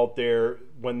lineup out there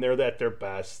when they're at their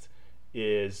best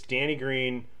is Danny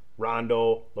Green,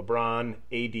 Rondo, LeBron,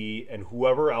 AD, and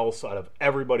whoever else out of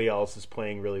everybody else is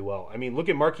playing really well. Look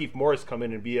at Markieff Morris come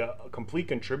in and be a complete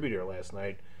contributor last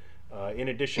night. In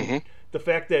addition, the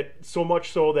fact that so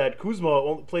much so that Kuzma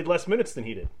only played less minutes than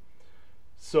he did.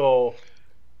 So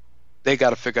they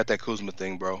got to figure out that Kuzma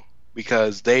thing, bro,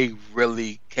 because they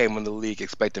really came in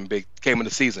the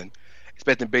season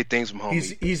expecting big things from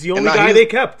homie. He's the only guy they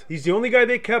kept. He's the only guy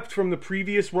they kept from the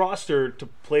previous roster to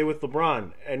play with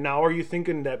LeBron. And now are you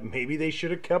thinking that maybe they should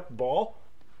have kept Ball?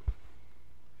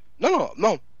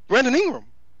 No. Brandon Ingram.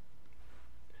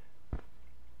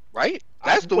 Right?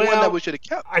 That's the one that we should have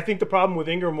kept. I think the problem with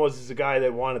Ingram was he's a guy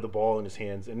that wanted the ball in his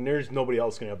hands, and there's nobody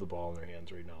else going to have the ball in their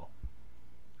hands right now.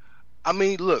 I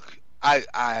mean, look,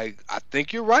 I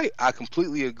think you're right. I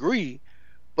completely agree.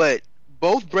 But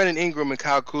both Brandon Ingram and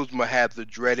Kyle Kuzma have the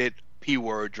dreaded P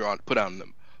word put on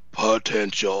them.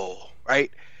 Potential.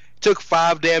 Right? It took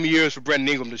 5 damn years for Brandon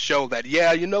Ingram to show that,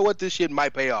 yeah, you know what, this shit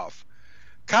might pay off.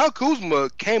 Kyle Kuzma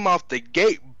came off the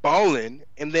gate balling,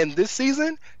 and then this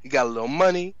season, he got a little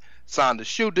money, signed a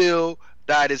shoe deal,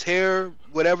 dyed his hair,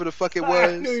 whatever the fuck it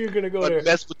was. I knew you were going to go there.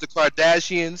 Messed with the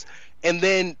Kardashians. And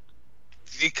then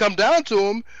it come down to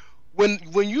him, when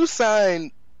you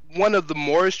sign one of the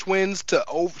Morris twins to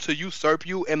usurp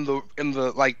you in the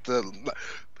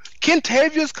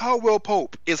Kentavious Caldwell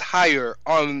Pope is higher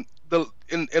on the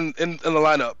in the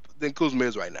lineup than Kuzma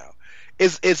is right now.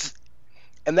 It's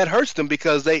and that hurts them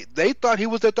because they thought he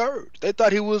was the third. They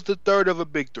thought he was the third of a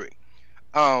big three.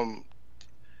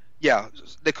 Yeah,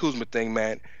 the Kuzma thing,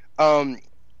 man.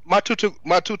 My two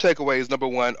takeaways. Number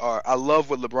one are I love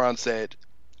what LeBron said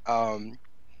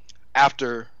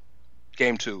after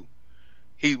Game 2.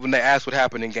 When they asked what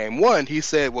happened in Game 1, he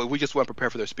said, "Well, we just weren't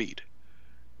prepared for their speed.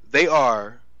 They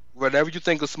are, whatever you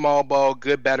think of small ball,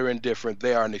 good, better, and different.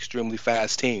 They are an extremely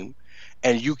fast team,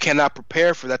 and you cannot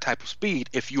prepare for that type of speed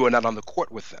if you are not on the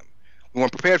court with them. We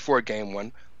weren't prepared for a Game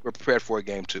 1. We're prepared for a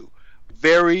Game 2.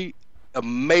 Very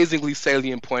amazingly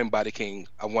salient point by the King.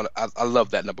 I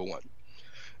love that. Number one.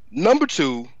 Number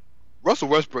two, Russell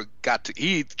Westbrook got to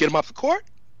get him off the court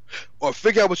or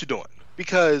figure out what you're doing,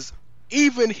 because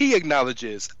even he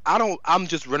acknowledges I'm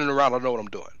just running around. I don't know what I'm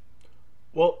doing.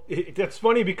 Well, that's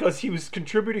funny because he was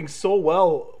contributing so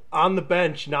well on the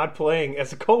bench, not playing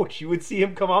as a coach. You would see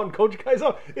him come out and coach guys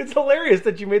up. It's hilarious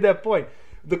that you made that point.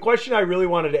 The question I really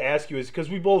wanted to ask you is because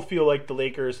we both feel like the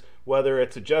Lakers, whether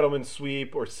it's a gentleman's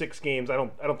sweep or 6 games, I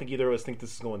don't think either of us think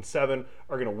this is going 7,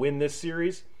 are going to win this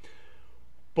series.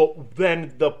 But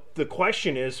then the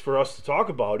question is for us to talk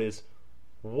about is,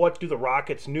 what do the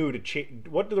Rockets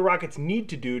what do the Rockets need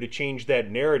to do to change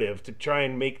that narrative to try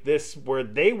and make this where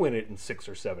they win it in 6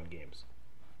 or 7 games?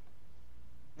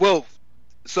 Well,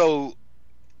 so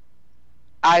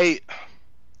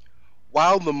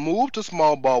while the move to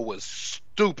small ball was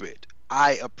stupid,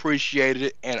 I appreciated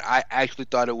it, and I actually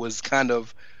thought it was kind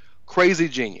of crazy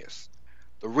genius.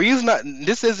 The reason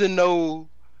this isn't on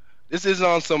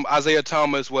some Isaiah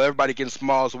Thomas where everybody getting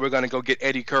small, so we're going to go get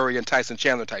Eddie Curry and Tyson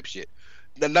Chandler type shit.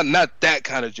 Not that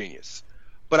kind of genius.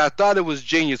 But I thought it was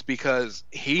genius because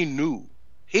he knew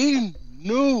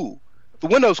the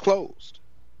window's closed.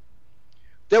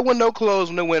 Their window closed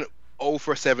when they went 0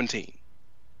 for 17.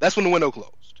 That's when the window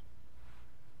closed.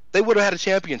 They would have had a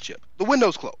championship. The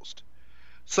window's closed.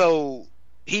 So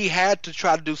he had to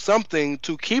try to do something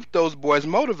to keep those boys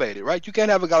motivated, right? You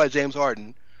can't have a guy like James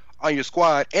Harden on your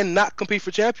squad and not compete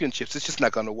for championships. It's just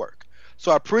not going to work.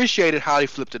 So I appreciated how he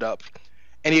flipped it up,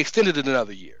 and he extended it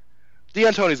another year.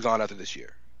 D'Antoni's gone after this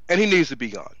year, and he needs to be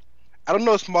gone. I don't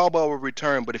know if small ball will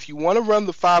return, but if you want to run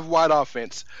the 5-wide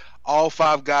offense, all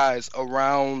 5 guys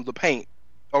around the paint,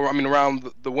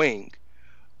 around the wing,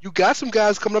 you got some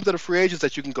guys coming up that are free agents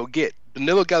that you can go get.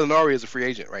 Danilo Gallinari is a free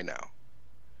agent right now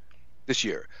this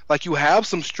year. Like, you have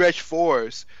some stretch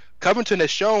fours. Covington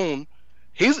has shown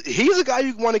he's a guy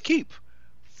you want to keep.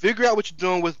 Figure out what you're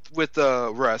doing with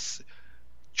Russ.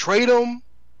 Trade him.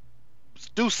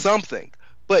 Do something.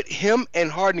 But him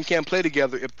and Harden can't play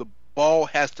together if the ball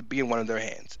has to be in one of their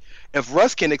hands. If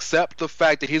Russ can accept the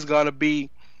fact that he's going to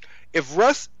be – if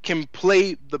Russ can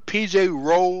play the PJ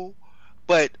role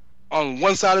but on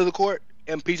one side of the court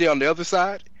and PJ on the other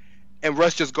side, and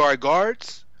Russ just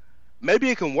guards, maybe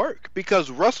it can work,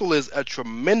 because Russell is a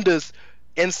tremendous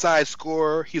inside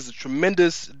scorer. He's a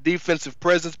tremendous defensive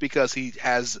presence because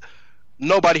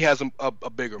nobody has a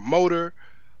bigger motor.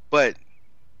 But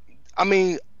I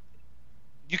mean,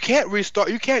 you can't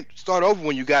start over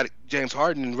when you got James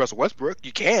Harden and Russell Westbrook.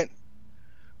 You can't.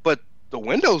 But the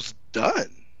window's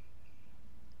done.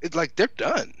 It's like they're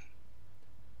done.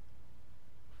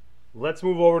 Let's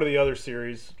move over to the other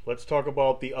series. Let's talk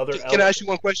about the other. Can I ask you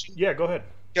one question? Yeah, go ahead.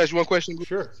 Can I ask you one question?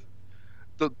 Sure.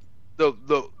 Am I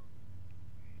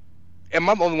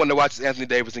the only one that watches Anthony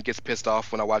Davis and gets pissed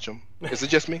off when I watch him? Is it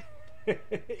just me?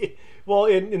 Well,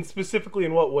 in specifically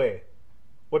in what way?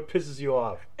 What pisses you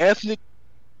off?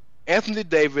 Anthony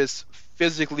Davis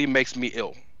physically makes me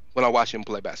ill when I watch him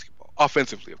play basketball.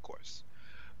 Offensively, of course.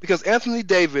 Because Anthony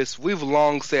Davis, we've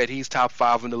long said he's top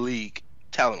 5 in the league,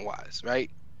 talent-wise, right?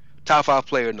 Top 5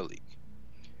 player in the league.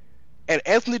 And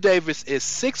Anthony Davis is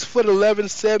 6'11",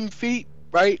 7 feet,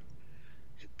 right?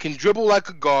 Can dribble like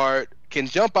a guard, can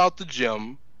jump out the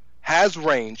gym, has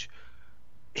range.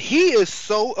 He is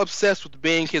so obsessed with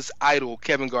being his idol,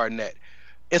 Kevin Garnett,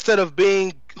 instead of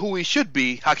being who he should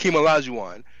be, Hakeem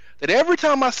Olajuwon, that every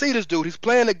time I see this dude, he's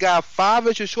playing a guy 5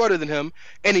 inches shorter than him,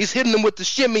 and he's hitting him with the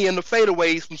shimmy and the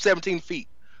fadeaways from 17 feet.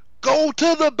 Go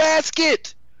to the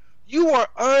basket! You are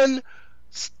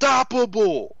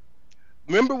unstoppable.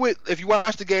 Remember if you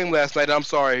watched the game last night, I'm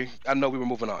sorry, I know we were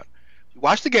moving on. You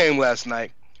watched the game last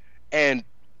night, and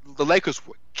the Lakers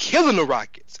were killing the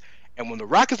Rockets. And when the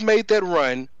Rockets made that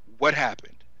run, what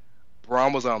happened?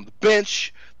 Braun was on the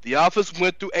bench, the offense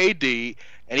went through AD,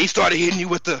 and he started hitting you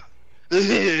with the...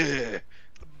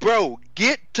 Bro,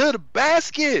 get to the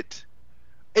basket.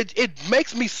 It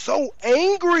makes me so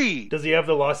angry. Does he have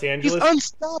the Los Angeles? He's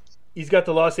unstoppable. He's got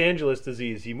the Los Angeles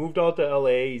disease. He moved out to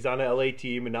L.A., he's on an L.A.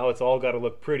 team, and now it's all got to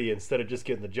look pretty instead of just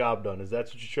getting the job done. Is that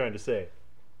what you're trying to say?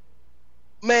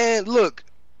 Man, look,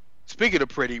 speaking of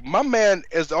pretty, my man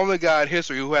is the only guy in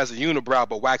history who has a unibrow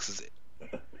but waxes it.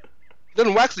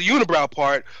 Doesn't wax the unibrow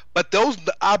part, but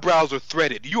the eyebrows are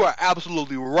threaded. You are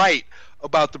absolutely right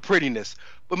about the prettiness.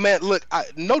 But man, look, I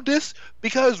know this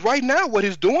because right now what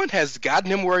he's doing has gotten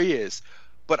him where he is.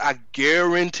 But I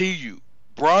guarantee you,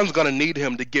 Braun's gonna need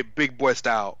him to get big boy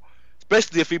style,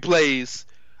 especially if he plays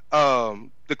the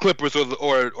Clippers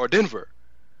or Denver,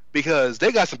 because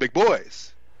they got some big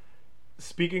boys.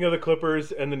 Speaking of the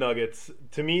Clippers and the Nuggets,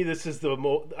 to me this is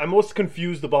I'm most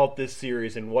confused about this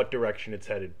series and what direction it's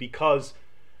headed, because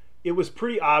it was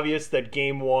pretty obvious that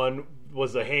Game 1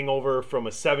 was a hangover from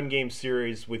a 7-game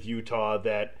series with Utah,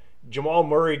 that Jamal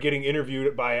Murray getting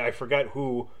interviewed by, I forgot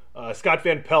who, Scott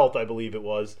Van Pelt, I believe it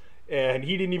was, and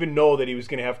he didn't even know that he was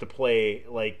going to have to play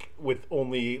with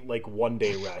only 1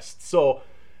 day rest. So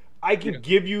I can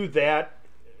give you that,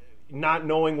 not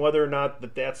knowing whether or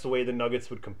not that's the way the Nuggets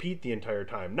would compete the entire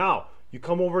time. Now, you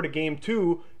come over to Game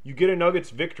 2, you get a Nuggets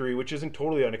victory, which isn't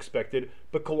totally unexpected,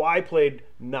 but Kawhi played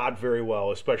not very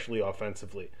well, especially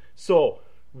offensively. So,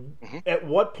 at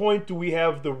what point do we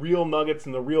have the real Nuggets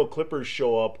and the real Clippers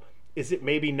show up? Is it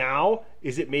maybe now?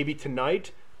 Is it maybe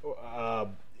tonight?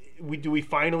 Do we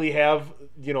finally have,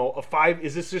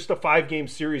 is this just a 5-game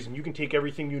series and you can take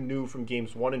everything you knew from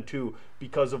games 1 and 2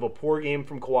 because of a poor game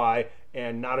from Kawhi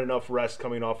and not enough rest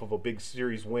coming off of a big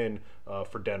series win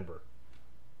for Denver?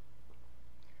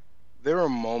 There are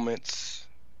moments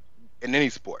in any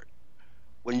sport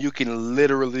when you can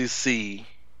literally see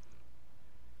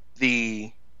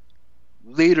the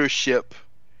leadership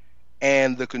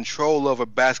and the control of a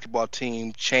basketball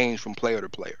team change from player to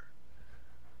player,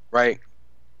 right?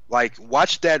 Like,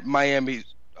 watch that Miami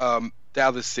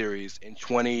Dallas series in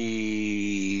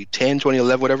 2010,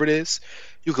 2011, whatever it is.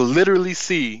 You could literally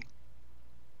see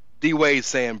D Wade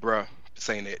saying, bruh, this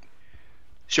ain't it.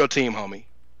 It's your team, homie.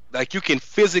 Like, you can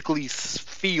physically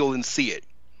feel and see it.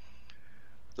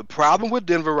 The problem with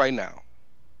Denver right now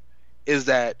is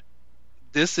that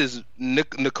this is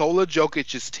Nikola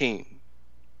Jokic's team,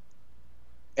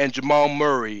 and Jamal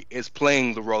Murray is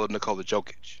playing the role of Nikola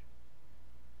Jokic.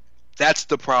 That's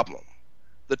the problem.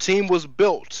 The team was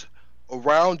built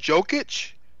around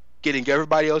Jokic getting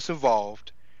everybody else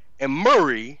involved, and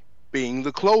Murray being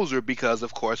the closer because,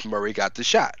 of course, Murray got the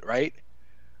shot, right?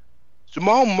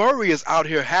 Jamal Murray is out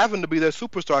here having to be their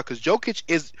superstar because Jokic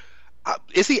is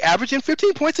he averaging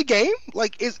 15 points a game?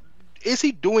 Like, is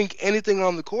he doing anything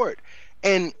on the court?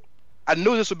 And I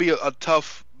knew this would be a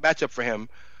tough matchup for him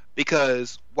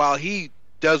because while he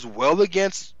does well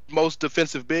against most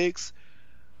defensive bigs,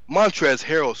 Montrezl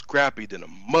Harrell's scrappy than a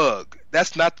mug.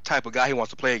 That's not the type of guy he wants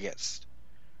to play against,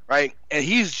 right? And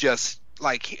he's just,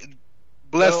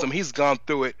 bless him, he's gone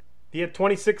through it. He had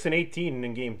 26 and 18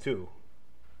 in Game 2.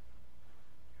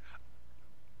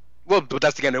 Well, but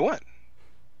that's the game they won.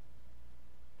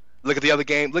 Look at the other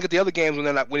game. Look at the other games when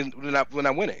they're not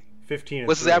winning. 15 and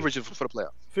What's 3. his average for the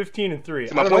playoffs? 15 and 3.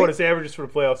 I my don't know point? what his average is for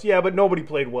the playoffs. Yeah, but nobody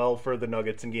played well for the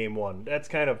Nuggets in Game 1. That's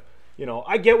kind of,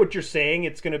 I get what you're saying.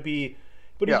 It's going to be,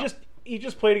 but Yeah. he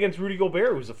just played against Rudy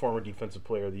Gobert, who's a former Defensive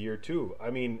Player of the Year too.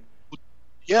 I mean,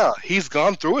 Yeah, he's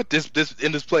gone through it this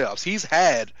in this playoffs. He's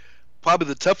had probably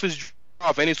the toughest draw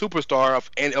of any superstar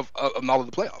of all of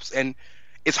the playoffs, and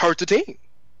it's hurt the team.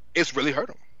 It's really hurt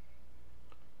him.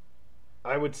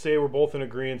 I would say we're both in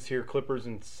agreement here. Clippers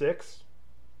in 6.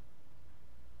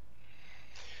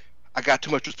 I got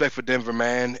too much respect for Denver,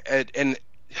 man, and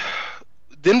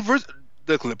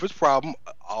the Clippers' problem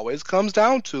always comes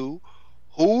down to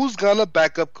who's gonna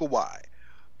back up Kawhi,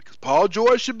 because Paul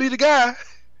George should be the guy,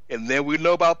 and then we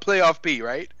know about playoff P,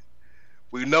 right?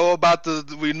 We know about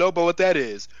what that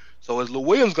is. So is Lou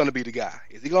Williams going to be the guy?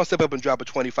 Is he going to step up and drop a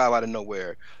 25 out of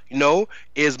nowhere?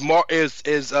 Is the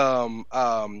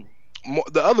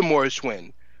other Morris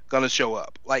twin going to show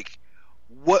up? Like,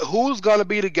 who's going to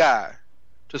be the guy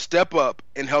to step up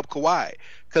and help Kawhi?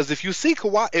 Because if you see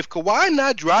if Kawhi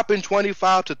not dropping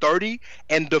 25 to 30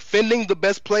 and defending the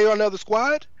best player on the other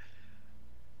squad,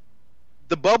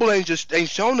 the bubble ain't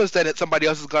shown us that somebody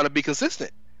else is going to be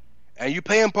consistent. And you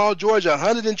paying Paul George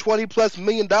 $120+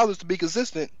 million to be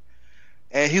consistent,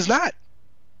 and he's not.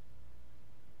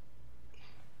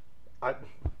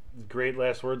 Great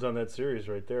last words on that series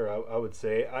right there. I would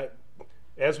say,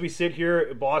 as we sit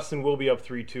here, Boston will be up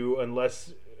 3-2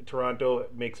 unless Toronto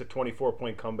makes a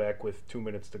 24-point comeback with 2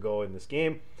 minutes to go in this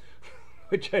game,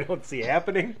 which I don't see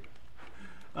happening.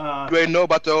 You already know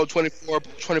about the old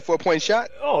 24-point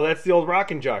shot? Oh, that's the old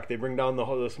rock and jock. They bring down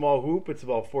the small hoop. It's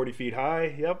about 40 feet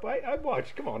high. Yep, I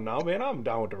watched. Come on now, man. I'm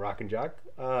down with the rock and jock.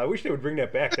 I wish they would bring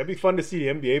that back. That'd be fun to see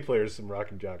the NBA players some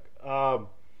rock and jock.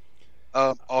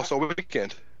 Also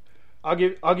weekend. I'll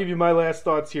give you my last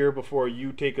thoughts here before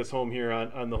you take us home here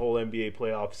on the whole NBA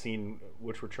playoff scene,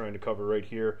 which we're trying to cover right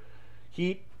here.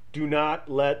 Heat, do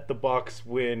not let the Bucks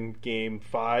win Game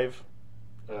 5.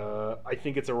 I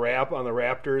think it's a wrap on the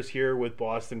Raptors here with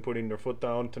Boston putting their foot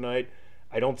down tonight.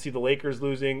 I don't see the Lakers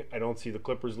losing. I don't see the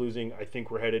Clippers losing. I think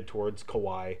we're headed towards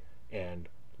Kawhi and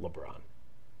LeBron.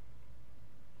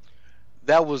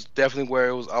 That was definitely where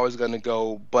it was always going to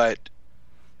go, but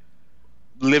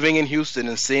living in Houston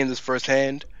and seeing this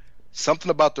firsthand, something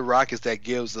about the Rockets that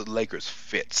gives the Lakers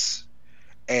fits.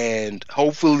 And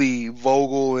hopefully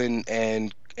Vogel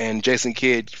and Jason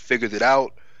Kidd figured it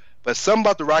out. But something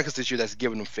about the Rockets this year that's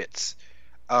giving them fits.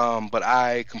 But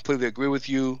I completely agree with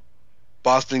you.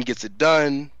 Boston gets it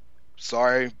done.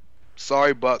 Sorry,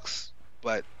 Bucks,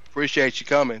 but appreciate you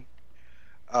coming.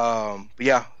 But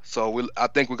yeah, so I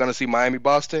think we're going to see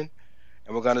Miami-Boston,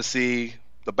 and we're going to see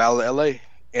the Battle of L.A.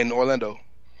 in Orlando,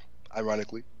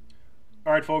 ironically.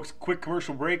 All right, folks, quick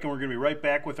commercial break, and we're going to be right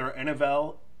back with our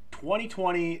NFL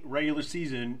 2020 regular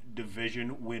season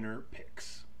division winner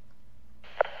picks.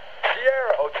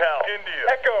 Sierra Hotel, India,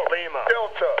 Echo, Lima,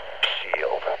 Delta,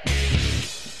 Shield.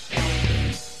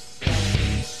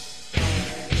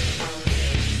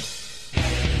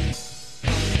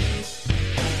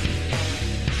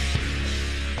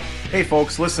 Hey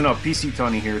folks, listen up, PC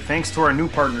Tunney here. Thanks to our new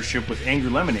partnership with Angry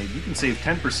Lemonade, you can save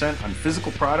 10% on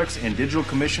physical products and digital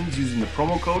commissions using the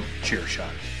promo code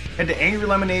CHAIRSHOT. Head to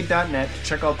angrylemonade.net to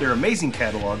check out their amazing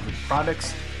catalog of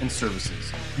products and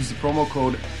services. Use the promo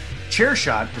code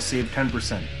CHAIRSHOT to save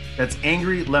 10%. That's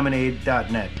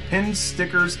angrylemonade.net. Pins,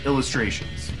 stickers,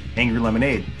 illustrations.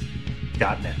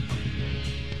 angrylemonade.net.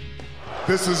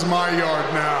 This is my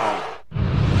yard now.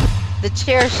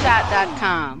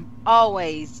 TheChairShot.com.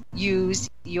 Always use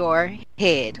your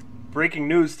head. Breaking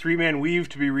news, three-man weave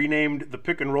to be renamed The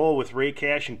Pick and Roll with Ray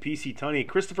Cash and PC Tunney.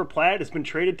 Christopher Platt has been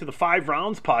traded to the 5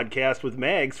 Rounds podcast with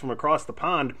Mags from across the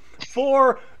pond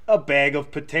for a bag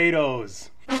of potatoes.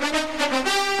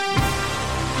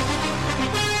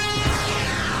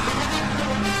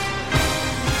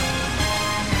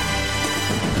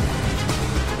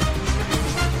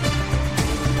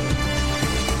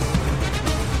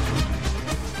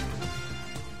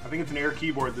 I think it's an Air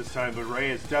keyboard this time, but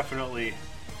Ray is definitely,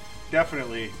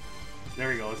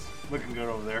 there he goes, looking good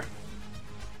over there.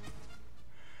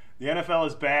 The NFL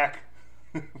is back.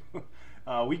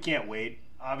 We can't wait.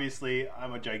 Obviously,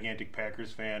 I'm a gigantic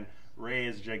Packers fan. Ray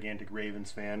is a gigantic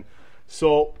Ravens fan.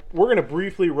 So we're going to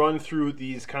briefly run through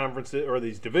these conferences or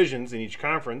these divisions in each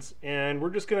conference, and we're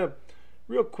just going to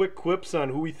real quick quips on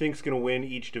who we think is going to win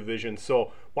each division.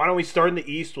 So why don't we start in the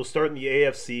East? We'll start in the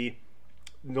AFC.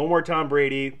 No more Tom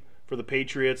Brady for the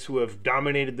Patriots, who have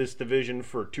dominated this division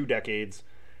for 2 decades.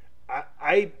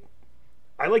 I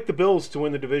like the Bills to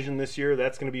win the division this year.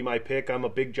 That's going to be my pick. I'm a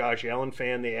big Josh Allen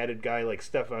fan. They added a guy like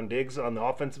Stephon Diggs on the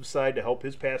offensive side to help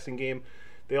his passing game.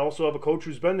 They also have a coach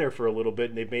who's been there for a little bit,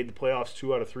 and they've made the playoffs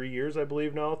 2 out of 3 years, I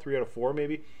believe now, 3 out of 4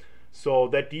 maybe. So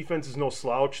that defense is no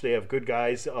slouch. They have good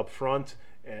guys up front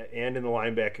and in the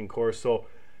linebacking core. So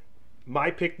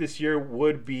my pick this year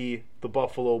would be the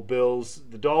Buffalo Bills.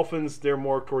 The Dolphins, they're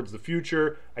more towards the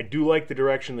future. I do like the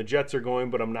direction the Jets are going,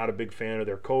 but I'm not a big fan of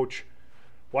their coach.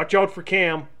 Watch out for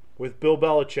Cam with Bill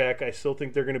Belichick. I still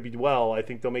think they're going to be well. I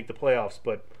think they'll make the playoffs,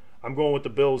 but I'm going with the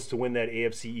Bills to win that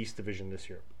AFC East division this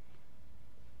year.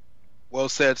 Well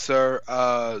said, sir.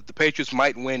 The Patriots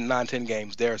might win 9-10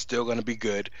 games. They're still going to be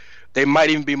good. They might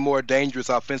even be more dangerous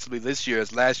offensively this year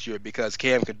as last year because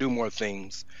Cam can do more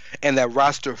things. And that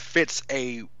roster fits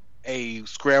a a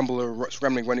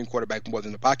scrambling running quarterback more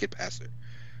than a pocket passer.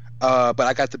 But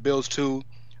I got the Bills too.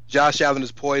 Josh Allen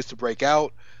is poised to break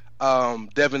out.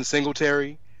 Devin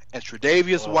Singletary and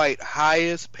Tre'Davious White,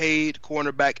 highest paid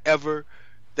cornerback ever.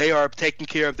 They are taking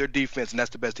care of their defense, and that's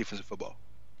the best defense in football.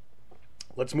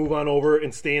 Let's move on over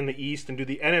and stay in the East and do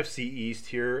the NFC East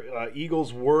here.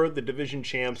 Eagles were the division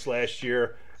champs last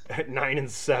year at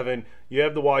 9-7. You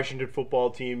have the Washington football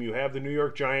team. You have the New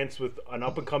York Giants with an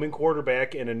up-and-coming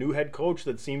quarterback and a new head coach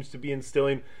that seems to be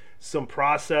instilling some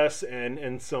process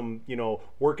and some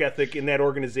work ethic in that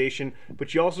organization.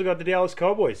 But you also got the Dallas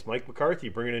Cowboys, Mike McCarthy,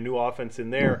 bringing a new offense in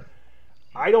there.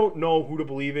 I don't know who to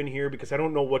believe in here because I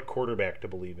don't know what quarterback to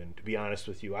believe in, to be honest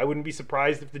with you. I wouldn't be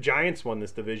surprised if the Giants won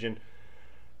this division.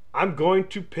 I'm going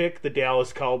to pick the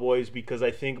Dallas Cowboys because I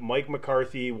think Mike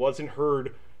McCarthy wasn't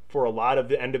heard for a lot of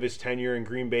the end of his tenure in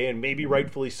Green Bay, and maybe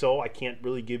rightfully so. I can't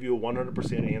really give you a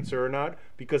 100% answer or not,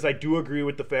 because I do agree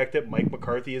with the fact that Mike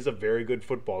McCarthy is a very good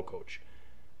football coach.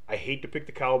 I hate to pick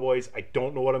the Cowboys. I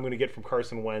don't know what I'm going to get from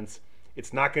Carson Wentz.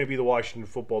 It's not going to be the Washington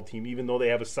football team, even though they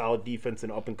have a solid defense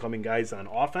and up-and-coming guys on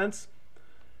offense.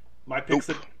 My pick's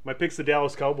the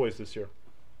Dallas Cowboys this year.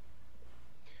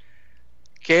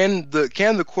 Can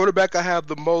the quarterback I have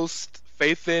the most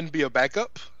faith in be a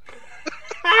backup?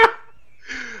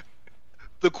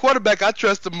 The quarterback I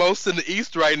trust the most in the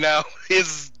East right now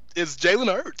is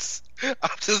Jalen Hurts. I'm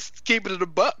just keeping it a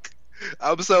buck.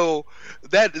 So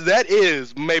that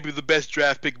is maybe the best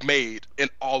draft pick made in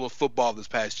all of football this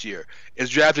past year, is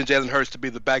drafting Jalen Hurts to be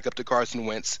the backup to Carson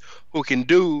Wentz, who can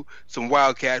do some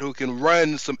wildcat, who can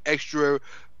run some extra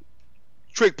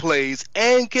trick plays,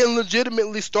 and can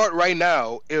legitimately start right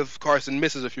now if Carson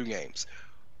misses a few games.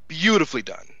 Beautifully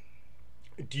done.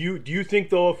 Do you think,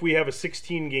 though, if we have a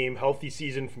 16-game healthy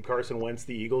season from Carson Wentz,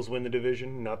 the Eagles win the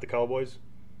division, not the Cowboys?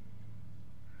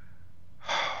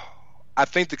 I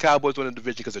think the Cowboys win the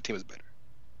division because their team is better.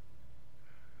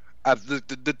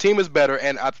 The team is better,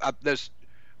 and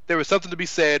there is something to be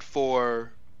said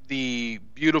for the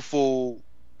beautiful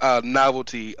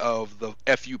novelty of the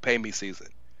FU Pay Me season.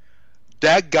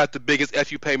 Dak got the biggest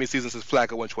FU Pay Me season since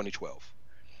Flacco in 2012.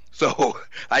 So,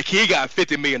 he got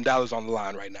 $50 million on the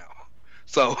line right now.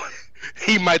 So,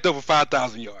 he might throw for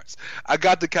 5,000 yards. I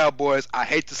got the Cowboys. I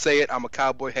hate to say it. I'm a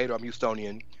Cowboy hater. I'm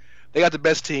Houstonian. They got the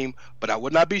best team, but I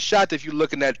would not be shocked if you're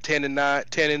looking at 10-9,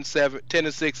 10-7,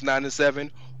 10-6,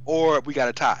 9-7, or we got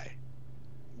a tie.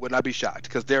 Would not be shocked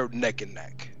because they're neck and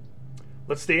neck.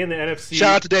 Let's stay in the NFC.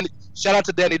 Shout out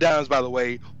to Danny Dimes, by the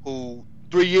way, who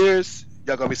 3 years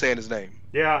y'all gonna be saying his name.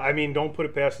 Yeah, I mean, don't put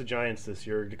it past the Giants this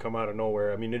year to come out of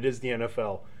nowhere. I mean, it is the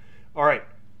NFL. All right.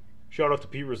 Shout out to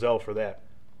Pete Rozelle for that.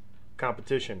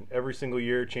 Competition every single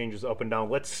year changes up and down.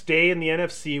 Let's stay in the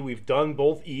NFC. We've done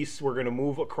both East. We're going to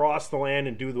move across the land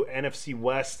and do the NFC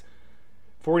West.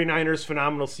 49ers,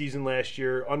 phenomenal season last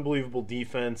year. Unbelievable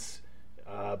defense.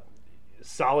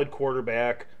 Solid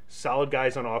quarterback. Solid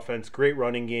guys on offense. Great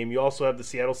running game. You also have the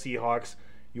Seattle Seahawks.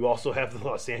 You also have the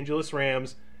Los Angeles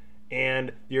Rams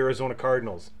and the Arizona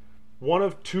Cardinals. One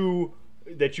of two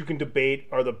that you can debate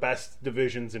are the best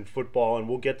divisions in football, and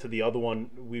we'll get to the other one.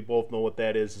 We both know what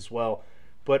that is as well.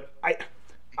 But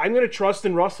I'm going to trust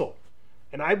in Russell.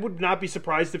 And I would not be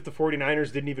surprised if the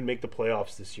 49ers didn't even make the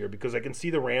playoffs this year, because I can see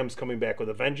the Rams coming back with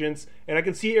a vengeance, and I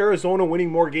can see Arizona winning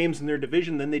more games in their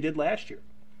division than they did last year.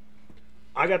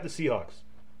 I got the Seahawks.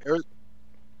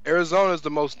 Arizona is the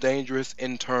most dangerous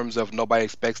in terms of nobody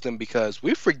expects them, because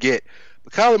we forget,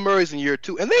 but Kyler Murray's in year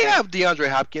 2, and they have DeAndre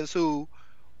Hopkins, who,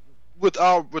 with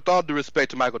all due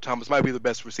respect to Michael Thomas, might be the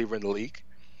best receiver in the league.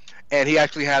 And he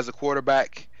actually has a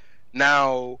quarterback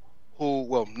now who,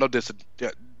 well, no diss,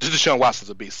 Deshaun Watson's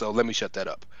a beast, so let me shut that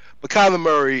up. But Kyler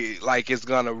Murray, is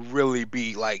going to really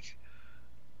be,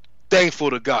 thankful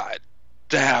to God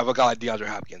to have a guy like DeAndre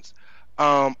Hopkins.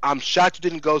 I'm shocked you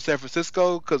didn't go San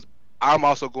Francisco, because I'm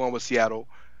also going with Seattle.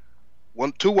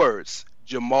 2 words,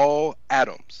 Jamal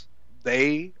Adams.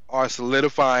 They are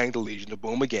solidifying the Legion of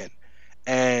Boom again.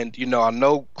 And, I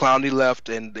know Clowney left,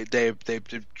 and they're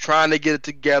trying to get it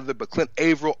together, but Clint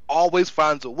Averill always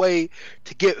finds a way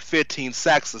to get 15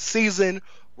 sacks a season.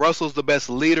 Russell's the best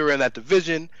leader in that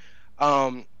division.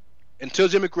 Until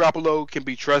Jimmy Garoppolo can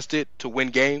be trusted to win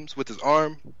games with his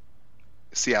arm,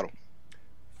 Seattle.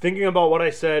 Thinking about what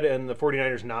I said and the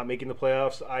 49ers not making the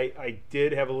playoffs, I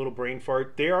did have a little brain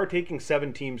fart. They are taking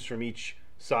 7 teams from each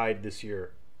side this year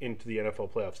into the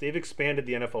NFL playoffs. They've expanded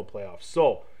the NFL playoffs.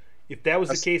 So, if that was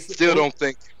the case, don't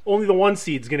think only the 1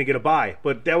 seed's going to get a bye.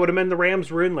 But that would have meant the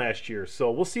Rams were in last year. So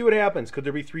we'll see what happens. Could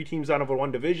there be 3 teams out of a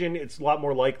 1 division? It's a lot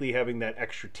more likely having that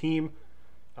extra team.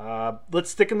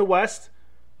 Let's stick in the West.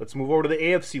 Let's move over to the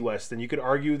AFC West, and you could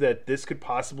argue that this could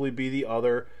possibly be the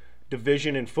other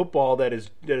division in football that is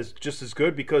just as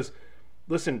good because,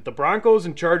 listen, the Broncos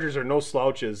and Chargers are no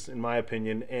slouches, in my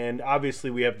opinion, and obviously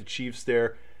we have the Chiefs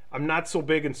there. I'm not so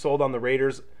big and sold on the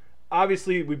Raiders.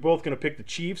 Obviously, we're both going to pick the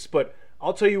Chiefs, but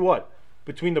I'll tell you what,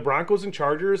 between the Broncos and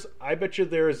Chargers, I bet you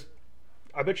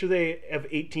they have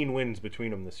 18 wins between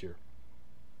them this year.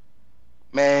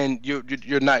 Man, you're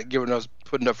not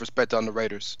putting enough respect on the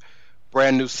Raiders.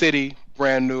 Brand new city,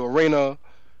 brand new arena,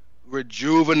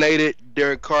 rejuvenated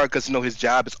Derek Carr because his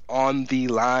job is on the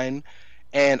line.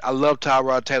 And I love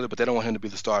Tyrod Taylor, but they don't want him to be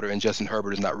the starter. And Justin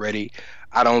Herbert is not ready.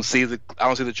 I don't see the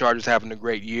Chargers having a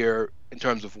great year in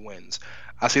terms of wins.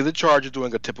 I see the Chargers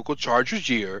doing a typical Chargers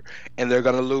year, and they're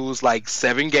going to lose like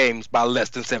 7 games by less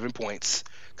than 7 points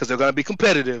because they're going to be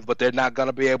competitive, but they're not going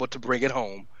to be able to bring it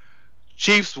home.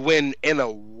 Chiefs win in a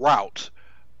rout,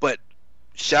 but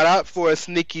shout out for a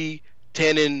sneaky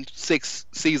 10-6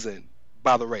 season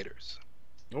by the Raiders.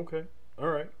 Okay, all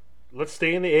right. Let's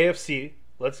stay in the AFC.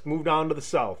 Let's move down to the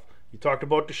South. You talked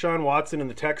about Deshaun Watson and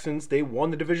the Texans. They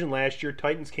won the division last year.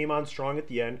 Titans came on strong at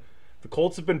the end. The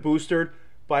Colts have been boosted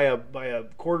by a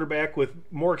quarterback with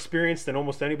more experience than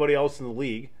almost anybody else in the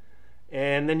league.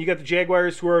 And then you got the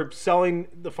Jaguars who are selling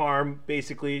the farm,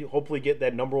 basically, hopefully get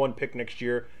that number 1 pick next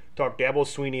year. Talk Dabo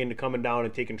Sweeney into coming down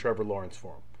and taking Trevor Lawrence for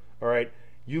him. All right?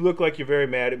 You look like you're very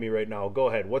mad at me right now. Go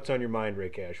ahead. What's on your mind, Ray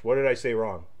Cash? What did I say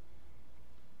wrong?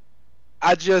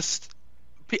 I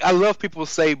love people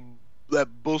say that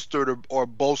boosted or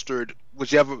bolstered,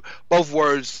 whichever, both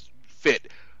words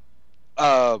fit,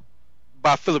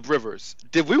 by Phillip Rivers.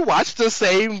 Did we watch the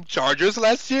same Chargers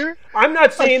last year? I'm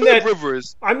not saying that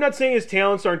Rivers. I'm not saying his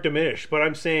talents aren't diminished, but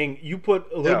I'm saying you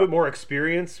put a little bit more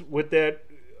experience with that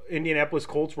Indianapolis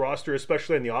Colts roster,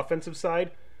 especially on the offensive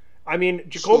side. I mean,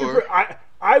 Jacoby,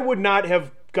 I would not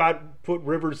have put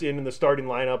Rivers in the starting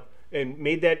lineup and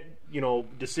made that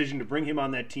decision to bring him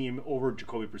on that team over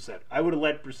Jacoby Brissett. I would have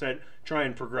let Brissett try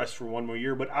and progress for one more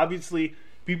year, but obviously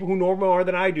people who know more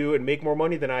than I do and make more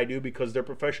money than I do because they're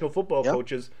professional football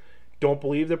coaches don't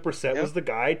believe that Brissett was the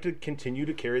guy to continue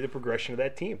to carry the progression of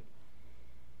that team.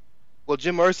 Well,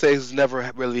 Jim Irsay has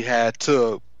never really had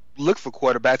to look for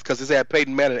quarterbacks because he's had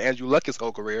Peyton Manning and Andrew Luck his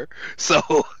whole career. So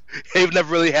they've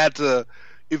never really had to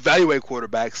evaluate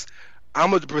quarterbacks.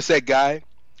 I'm a Brissett guy.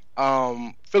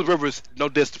 Phillip Rivers, no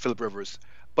diss to Phillip Rivers,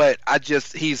 but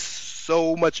he's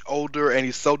so much older and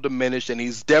he's so diminished and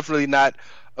he's definitely not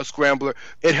a scrambler.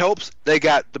 It helps they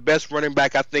got the best running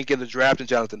back I think in the draft in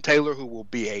Jonathan Taylor, who will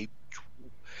be a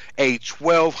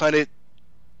 1,300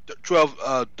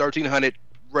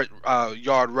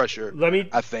 yard rusher.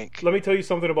 I think. Let me tell you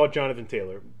something about Jonathan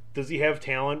Taylor. Does he have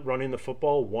talent running the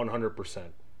football?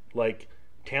 100%. Like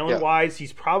talent-wise,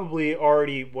 he's probably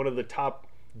already one of the top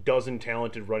dozen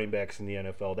talented running backs in the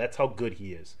NFL. That's how good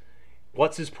he is.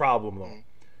 What's his problem though?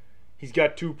 He's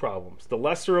got 2 problems. The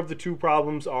lesser of the 2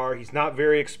 problems are he's not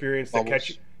very experienced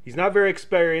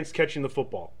catching the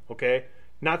football. Okay,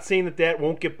 not saying that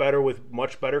won't get better with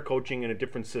much better coaching and a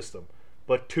different system.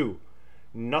 But 2,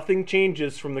 nothing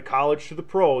changes from the college to the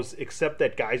pros except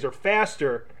that guys are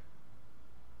faster.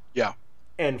 Yeah.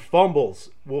 And fumbles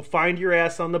will find your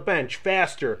ass on the bench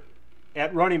faster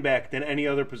at running back than any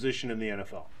other position in the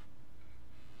NFL.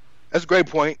 That's a great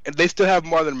point. And they still have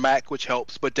Marlon Mack, which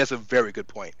helps, but that's a very good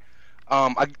point. I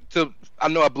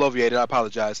know I bloviated. I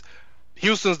apologize.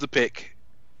 Houston's the pick.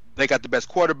 They got the best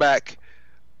quarterback.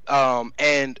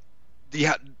 And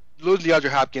losing DeAndre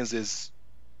Hopkins is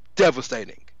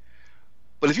devastating.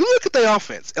 But if you look at their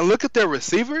offense and look at their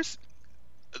receivers,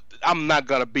 I'm not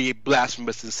going to be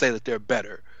blasphemous to say that they're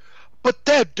better. But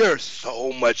they're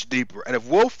so much deeper. And if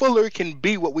Will Fuller can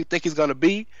be what we think he's going to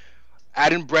be,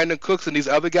 adding Brandon Cooks and these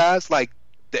other guys, like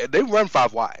they run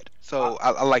 5 wide. So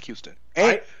I like Houston.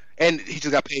 And he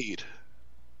just got paid.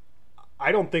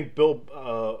 I don't think Bill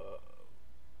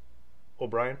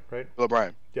O'Brien, right? Bill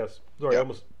O'Brien. Yes. Sorry, I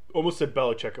almost said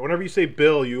Belichick. Whenever you say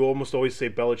Bill, you almost always say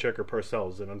Belichick or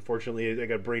Parcells. And unfortunately, I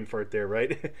got a brain fart there,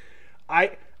 right?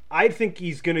 I think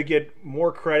he's going to get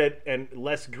more credit and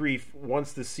less grief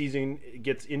once the season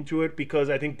gets into it because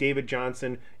I think David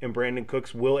Johnson and Brandon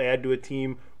Cooks will add to a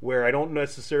team where I don't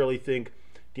necessarily think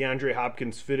DeAndre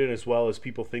Hopkins fit in as well as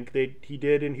people think he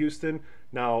did in Houston.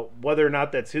 Now, whether or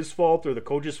not that's his fault or the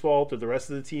coach's fault or the rest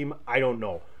of the team, I don't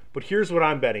know. But here's what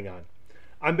I'm betting on.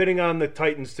 I'm betting on the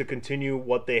Titans to continue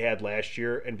what they had last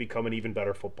year and become an even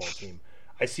better football team.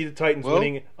 I see the Titans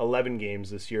winning 11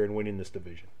 games this year and winning this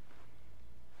division.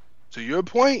 To your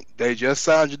point, they just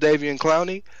signed Jadeveon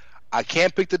Clowney. I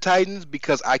can't pick the Titans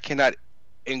because I cannot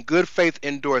in good faith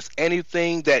endorse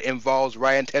anything that involves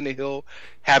Ryan Tannehill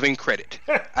having credit.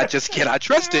 I just cannot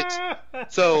trust it.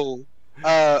 So,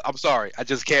 I'm sorry. I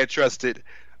just can't trust it.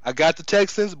 I got the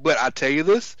Texans, but I tell you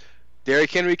this,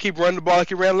 Derrick Henry keep running the ball like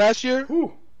he ran last year,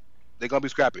 they're going to be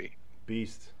scrappy.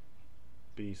 Beast.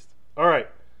 All right.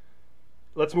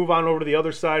 Let's move on over to the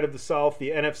other side of the South, the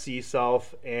NFC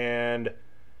South, and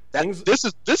this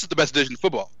is the best division in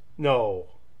football. No.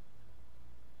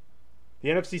 The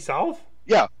NFC South?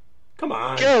 Yeah. Come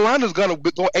on. Carolina's going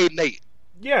to go 8-8.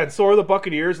 Yeah, and so are the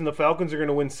Buccaneers, and the Falcons are going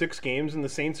to win 6 games, and the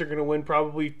Saints are going to win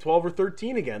probably 12 or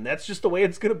 13 again. That's just the way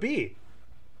it's going to be.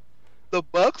 The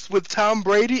Bucs with Tom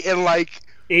Brady and 8-8.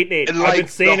 I've been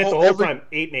saying it the whole time.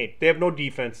 8-8. They have no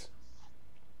defense.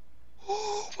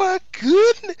 Oh my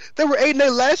goodness! They were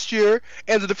 8-8 last year,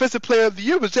 and the defensive player of the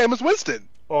year was Jameis Winston.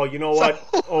 Oh, you know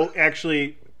what?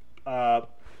 Actually,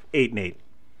 8-8.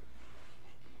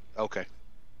 Okay,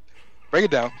 break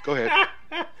it down. Go ahead.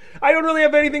 I don't really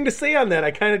have anything to say on that.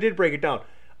 I kind of did break it down.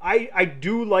 I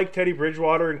do like Teddy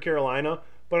Bridgewater in Carolina,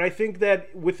 but I think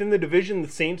that within the division, the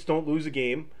Saints don't lose a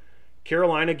game.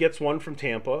 Carolina gets one from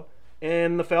Tampa,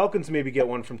 and the Falcons maybe get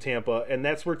one from Tampa, and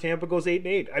that's where Tampa goes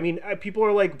 8-8. I mean, people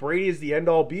are like, Brady is the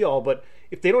end-all, be-all, but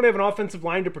if they don't have an offensive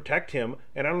line to protect him,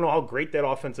 and I don't know how great that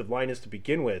offensive line is to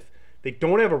begin with, they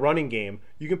don't have a running game.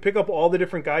 You can pick up all the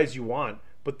different guys you want,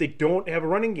 but they don't have a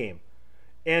running game.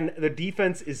 And the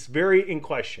defense is very in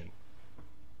question.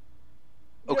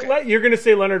 Okay. You're going to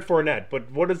say Leonard Fournette,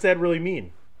 but what does that really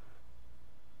mean?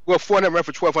 Well, Fournette ran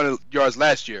for 1,200 yards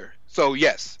last year, so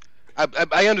yes.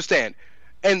 I understand.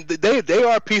 And they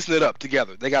are piecing it up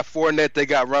together. They got Fournette, they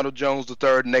got Ronald Jones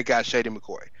III, and they got Shady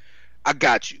McCoy. I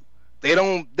got you. They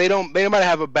might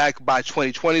have a back by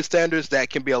 2020 standards that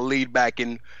can be a lead back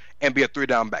and be a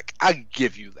 3-down back. I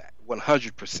give you that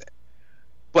 100%.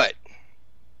 But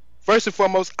first and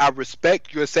foremost, I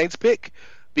respect your Saints pick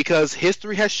because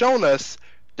history has shown us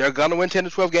they're gonna win 10 to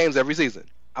 12 games every season.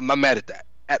 I'm not mad at that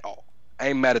at all. I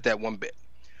ain't mad at that one bit.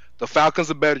 The Falcons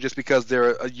are better just because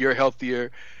they're a year healthier.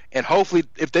 And hopefully,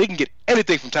 if they can get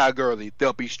anything from Ty Gurley,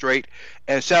 they'll be straight.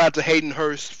 And shout out to Hayden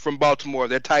Hurst from Baltimore,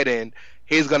 their tight end.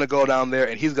 He's going to go down there,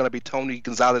 and he's going to be Tony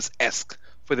Gonzalez-esque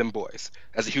for them boys.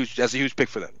 That's a huge pick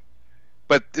for them.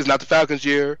 But it's not the Falcons'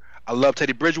 year. I love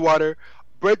Teddy Bridgewater.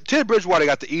 Teddy Bridgewater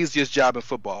got the easiest job in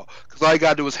football because all you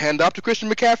got to do is hand off to Christian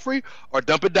McCaffrey or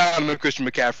dump it down to Christian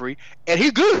McCaffrey, and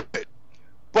he's good.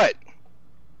 But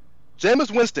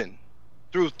Jameis Winston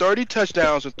threw 30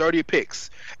 touchdowns and 30 picks,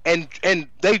 and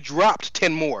they dropped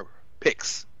 10 more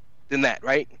picks than that,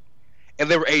 right? And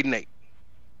they were 8-8.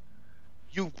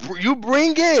 You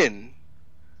bring in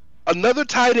another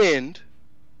tight end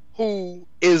who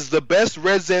is the best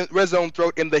red zone throw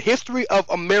in the history of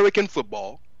American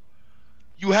football.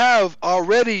 You have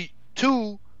already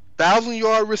 2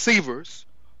 1,000-yard receivers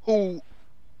who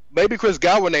maybe Chris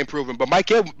Godwin ain't proven, but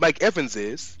Mike Evans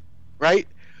is, right?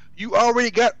 You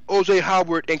already got O.J.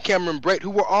 Howard and Cameron Brate, who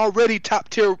were already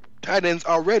top-tier tight ends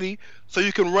already, so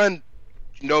you can run,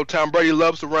 Tom Brady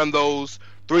loves to run those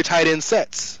 3 tight end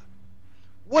sets.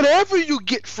 Whatever you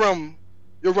get from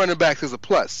your running backs is a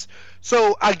plus.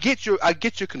 So I get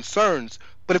your concerns,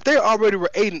 but if they already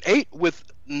were 8-8 with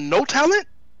no talent,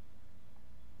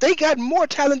 they got more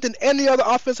talent than any other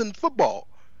offense in football.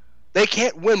 They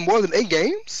can't win more than 8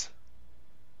 games?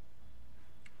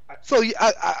 So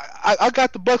I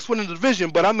got the Bucs winning the division,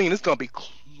 but I mean it's going to be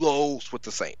close with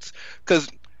the Saints because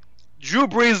Drew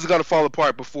Brees is going to fall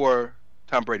apart before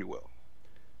Tom Brady will.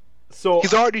 So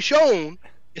he's already shown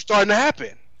it's starting to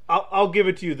happen. I'll give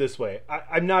it to you this way.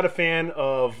 I'm not a fan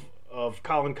of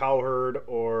Colin Cowherd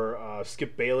or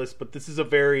Skip Bayless, but this is a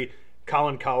very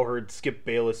Colin Cowherd, Skip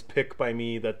Bayless pick by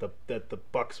me that the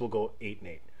Bucs will go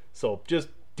 8-8. So just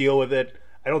deal with it.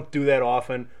 I don't do that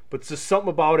often, but just something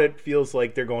about it feels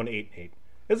like they're going 8-8.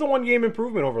 It's a 1-game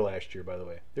improvement over last year, by the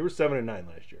way. They were 7-9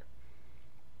 last year.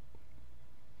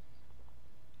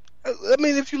 I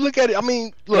mean, if you look at it, I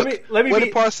mean, look, what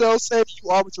did Parcells say you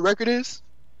are what your record is?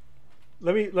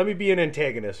 Let me be an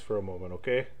antagonist for a moment,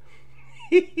 okay?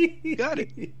 Got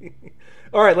it.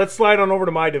 All right, let's slide on over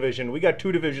to my division. We got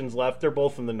 2 divisions left. They're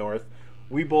both in the North.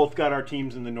 We both got our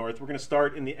teams in the North. We're going to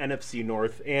start in the NFC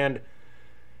North, and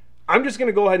I'm just going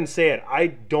to go ahead and say it. I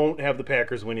don't have the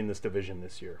Packers winning this division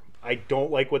this year. I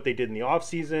don't like what they did in the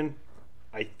offseason.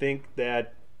 I think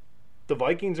that the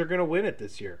Vikings are going to win it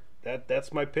this year.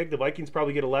 That's my pick. The Vikings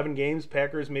probably get 11 games.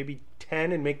 Packers maybe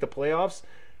 10 and make the playoffs.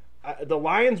 The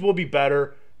Lions will be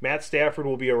better. Matt Stafford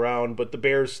will be around, but the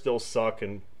Bears still suck,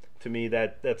 and to me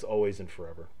that's always and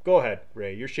forever. Go ahead,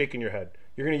 Ray. You're shaking your head.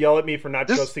 You're going to yell at me for not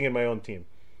trusting in my own team.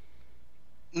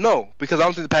 No, because I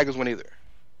don't think the Packers win either.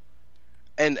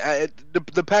 and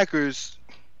the Packers.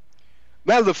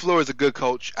 Matt LaFleur is a good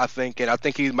coach, I think, and I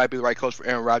think he might be the right coach for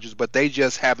Aaron Rodgers. But they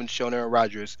just haven't shown Aaron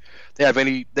Rodgers they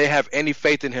have any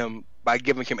faith in him by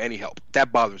giving him any help.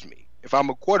 That bothers me. If I'm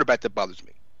a quarterback, that bothers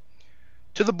me.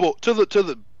 To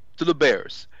the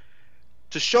Bears,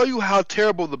 to show you how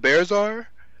terrible the Bears are,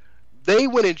 they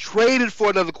went and traded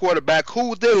for another quarterback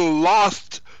who then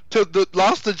lost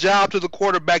the job to the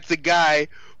quarterback, the guy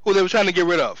who they were trying to get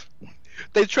rid of.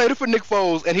 They traded for Nick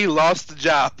Foles, and he lost the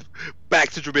job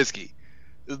back to Trubisky.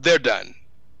 They're done.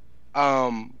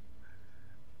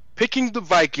 Picking the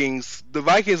Vikings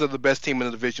are the best team in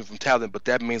the division from talent, but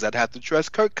that means I'd have to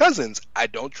trust Kirk Cousins. I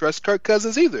don't trust Kirk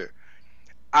Cousins either.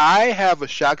 I have a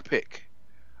shock pick.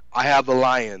 I have the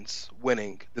Lions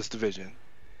winning this division.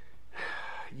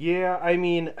 Yeah, I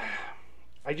mean,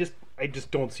 I just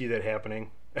don't see that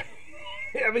happening.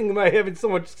 having so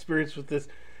much experience with this,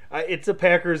 it's a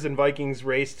Packers and Vikings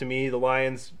race to me. The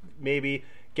Lions maybe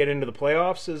get into the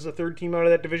playoffs as a third team out of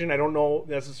that division. I don't know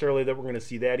necessarily that we're going to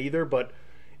see that either, but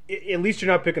at least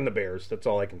you're not picking the Bears. That's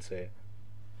all I can say.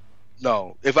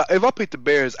 No, if I pick the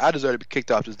Bears, I deserve to be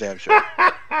kicked off this damn show.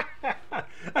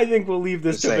 I think we'll leave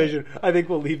this division. I think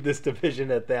we'll leave this division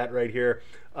at that right here.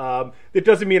 It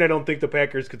doesn't mean I don't think the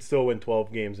Packers could still win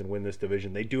 12 games and win this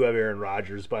division. They do have Aaron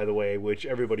Rodgers, by the way, which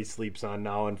everybody sleeps on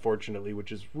now, unfortunately,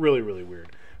 which is really, really weird.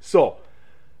 So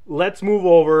let's move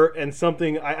over, and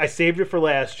something I saved it for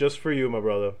last, just for you, my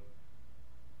brother.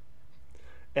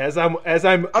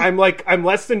 I'm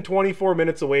less than 24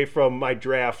 minutes away from my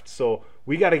draft, so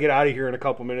we got to get out of here in a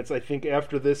couple minutes. I think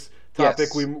after this topic,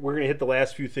 yes, we're going to hit the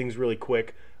last few things really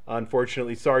quick.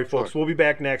 Unfortunately, sorry, folks. Sure. We'll be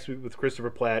back next week with Christopher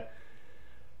Platt.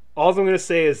 All I'm going to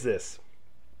say is this: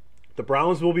 the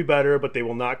Browns will be better, but they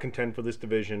will not contend for this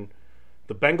division.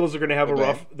 The Bengals are going to have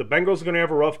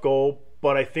a rough go,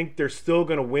 but I think they're still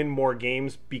going to win more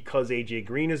games because AJ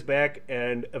Green is back,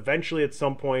 and eventually, at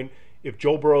some point, if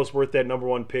Joe Burrow's worth that number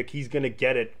one pick, he's going to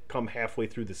get it come halfway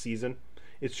through the season.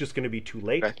 It's just going to be too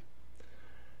late. Okay.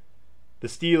 The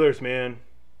Steelers, man.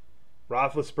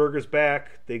 Roethlisberger's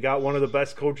back. They got one of the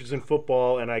best coaches in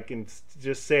football, and I can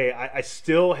just say I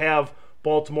still have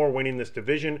Baltimore winning this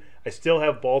division. I still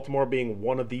have Baltimore being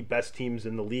one of the best teams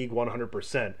in the league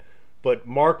 100%. But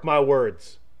mark my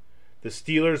words, the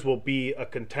Steelers will be a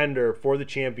contender for the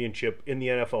championship in the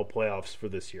NFL playoffs for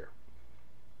this year.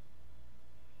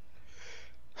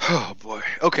 Oh boy.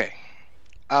 Okay.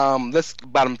 Let's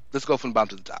go from the bottom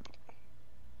to the top.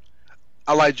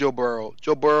 I like Joe Burrow.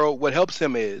 Joe Burrow, what helps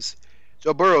him is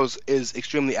Joe Burrow is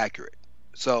extremely accurate.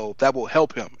 So that will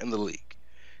help him in the league.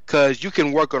 Because you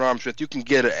can work on arm strength. You can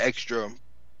get an extra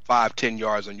 5-10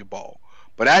 yards on your ball.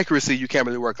 But accuracy, you can't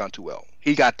really work on too well.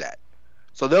 He got that.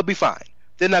 So they'll be fine.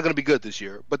 They're not going to be good this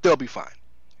year, but they'll be fine.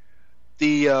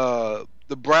 The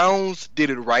Browns did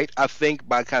it right, I think,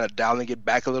 by kind of dialing it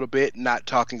back a little bit, not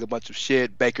talking a bunch of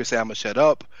shit. Baker said, I'm going to shut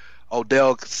up.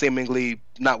 Odell seemingly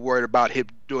not worried about him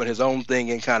doing his own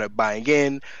thing and kind of buying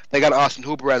in. They got Austin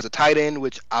Hooper as a tight end,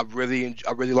 which I really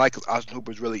like because Austin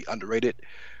Hooper is really underrated.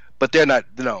 But they're not,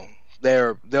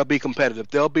 they'll be competitive.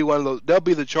 They'll be they'll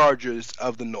be the Chargers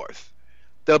of the North.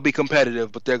 They'll be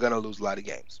competitive, but they're going to lose a lot of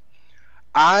games.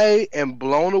 I am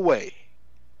blown away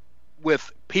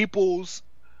with people's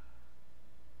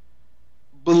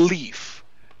belief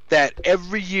that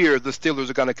every year the Steelers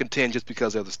are going to contend just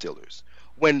because they're the Steelers.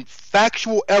 When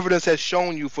factual evidence has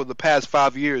shown you for the past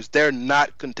 5 years they're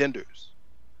not contenders.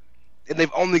 And they've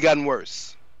only gotten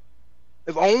worse.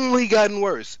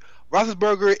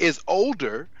 Roethlisberger is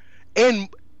older, and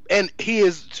he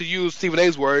is, to use Stephen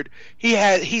A's word,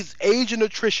 he's age and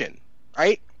attrition,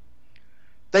 right?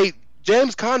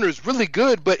 James Conner is really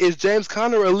good, but is James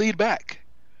Conner a lead back?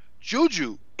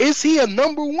 Juju, is he a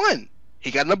number one?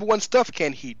 He got number one stuff.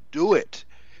 Can he do it?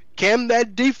 Can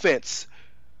that defense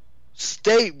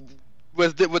stay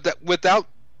without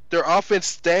their offense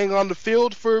staying on the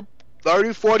field for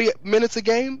 30, 40 minutes a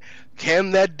game?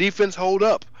 Can that defense hold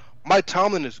up? Mike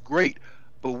Tomlin is great,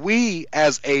 but we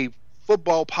as a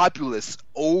football populace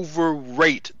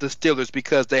overrate the Steelers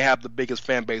because they have the biggest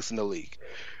fan base in the league.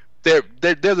 They're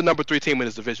the number 3 team in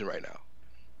this division right now.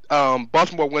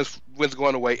 Baltimore wins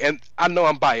going away, and I know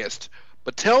I'm biased,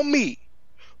 but tell me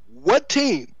what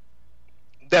team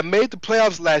that made the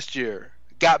playoffs last year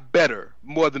got better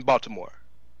more than Baltimore?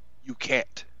 You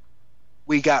can't.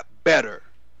 We got better.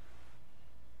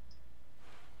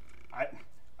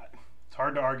 It's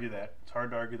hard to argue that. It's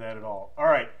hard to argue that at all. All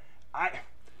right.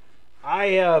 I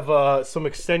have some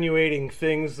extenuating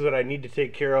things that I need to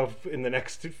take care of in the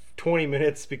next 20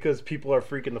 minutes because people are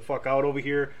freaking the fuck out over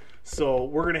here. So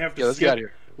we're gonna have to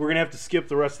we're going to have to skip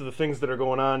the rest of the things that are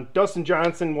going on. Dustin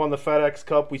Johnson won the FedEx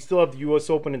Cup. We still have the U.S.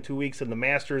 Open in 2 weeks and the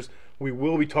Masters. We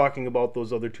will be talking about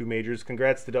those other two majors.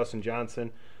 Congrats to Dustin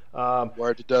Johnson.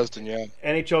 Word to Dustin, yeah.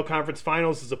 NHL Conference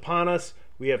Finals is upon us.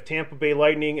 We have Tampa Bay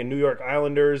Lightning and New York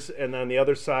Islanders. And on the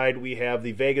other side, we have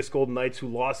the Vegas Golden Knights, who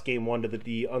lost Game 1 to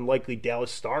the unlikely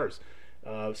Dallas Stars.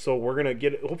 So we're going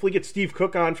to hopefully get Steve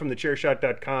Cook on from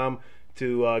thechairshot.com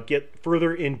to get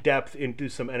further in depth into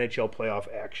some NHL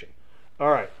playoff action.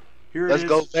 All right. Let's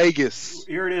go Vegas.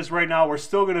 Here it is right now. We're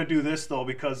still going to do this, though,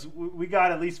 because we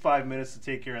got at least 5 minutes to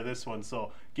take care of this one.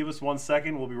 So give us 1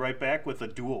 second. We'll be right back with a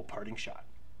dual parting shot.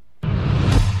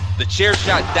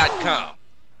 Thechairshot.com.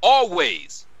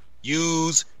 Always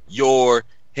use your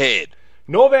head.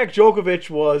 Novak Djokovic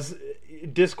was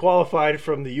disqualified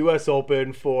from the U.S.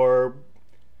 Open for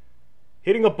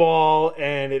hitting a ball,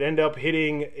 and it ended up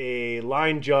hitting a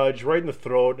line judge right in the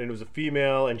throat, and it was a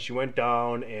female, and she went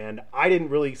down, and I didn't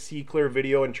really see clear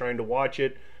video and trying to watch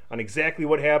it on exactly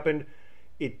what happened.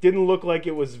 It didn't look like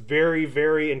it was very,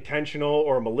 very intentional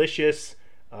or malicious.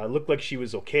 It looked like she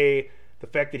was okay. The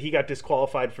fact that he got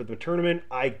disqualified for the tournament,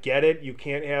 I get it. You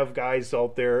can't have guys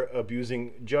out there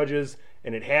abusing judges,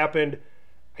 and it happened.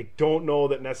 I don't know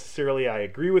that necessarily I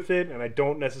agree with it, and I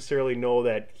don't necessarily know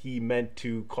that he meant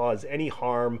to cause any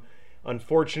harm.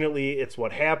 Unfortunately, it's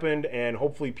what happened, and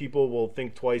hopefully people will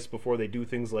think twice before they do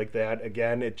things like that.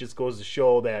 Again, it just goes to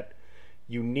show that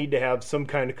you need to have some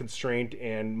kind of constraint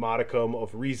and modicum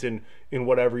of reason in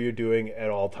whatever you're doing at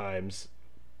all times.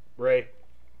 Ray?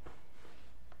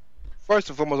 First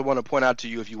and foremost, I want to point out to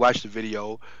you, if you watch the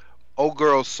video, old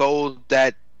girl sold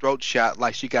that throat shot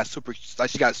like she got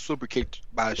super kicked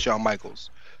by Shawn Michaels.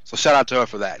 So shout out to her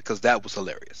for that, because that was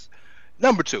hilarious.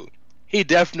 Number two, he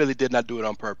definitely did not do it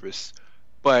on purpose.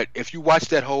 But if you watch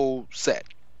that whole set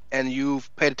and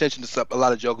you've paid attention to a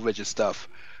lot of Djokovic's stuff,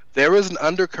 there is an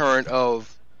undercurrent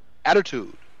of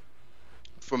attitude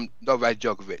from Novak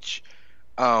Djokovic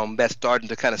that's starting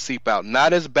to kind of seep out.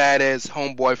 Not as bad as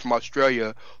homeboy from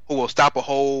Australia who will stop a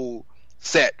whole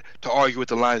set to argue with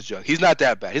the lines judge. He's not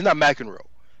that bad. He's not McEnroe.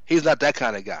 He's not that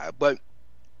kind of guy. But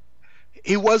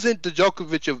he wasn't the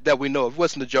Djokovic that we know of. He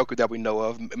wasn't the Joker that we know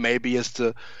of. Maybe it's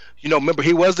remember,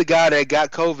 he was the guy that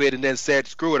got COVID and then said,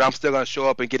 screw it, I'm still going to show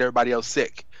up and get everybody else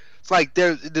sick. It's like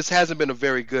this hasn't been a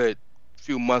very good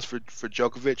few months for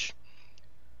Djokovic.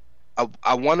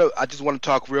 I just want to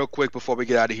talk real quick before we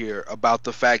get out of here about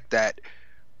the fact that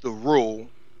the rule,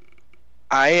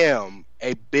 I am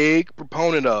a big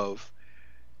proponent of.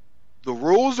 The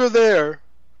rules are there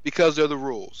because they're the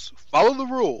rules. Follow the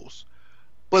rules.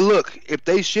 But look, if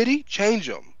they shitty, change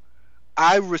them.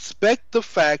 I respect the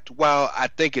fact, while I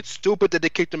think it's stupid that they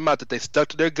kicked them out, that they stuck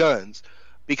to their guns.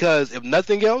 Because if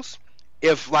nothing else,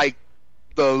 if like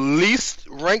the least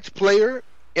ranked player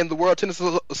in the World Tennis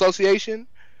Association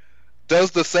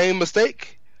does the same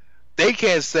mistake, they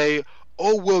can't say,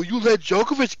 oh, well, you let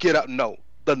Djokovic get out. No,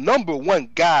 the number one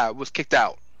guy was kicked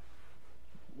out,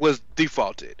 was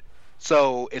defaulted.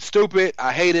 So it's stupid.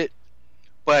 I hate it,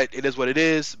 but it is what it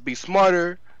is. Be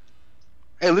smarter.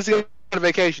 Hey, at least he got on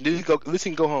vacation. At least he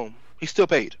can go home. He's still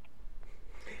paid.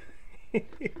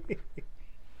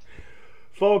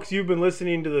 Folks, you've been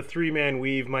listening to the Three-Man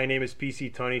Weave. My name is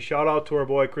PC Tunney. Shout out to our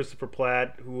boy Christopher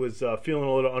Platt, who was feeling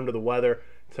a little under the weather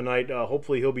tonight.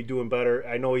 Hopefully he'll be doing better.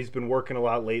 I know he's been working a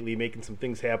lot lately, making some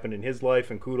things happen in his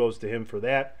life, and kudos to him for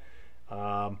that.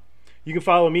 You can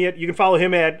follow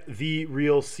him at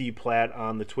TheRealCPlatt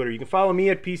on the Twitter. You can follow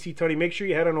me at PC Tunney. Make sure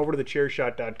you head on over to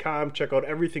thechairshot.com. Check out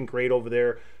everything great over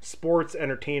there. Sports,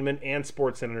 entertainment, and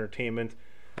sports and entertainment.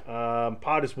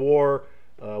 Pod is War.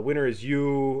 Winner is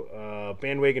You.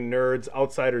 Bandwagon Nerds.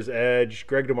 Outsiders Edge.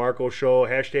 Greg DeMarco Show.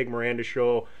 # Miranda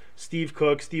Show. Steve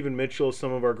Cook. Stephen Mitchell.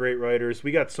 Some of our great writers.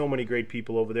 We got so many great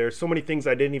people over there. So many things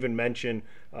I didn't even mention.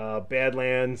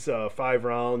 Badlands. 5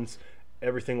 Rounds.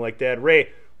 Everything like that. Ray,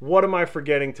 what am I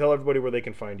forgetting? Tell everybody where they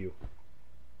can find you.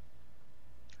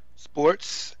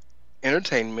 Sports,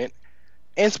 entertainment,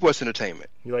 and sports entertainment.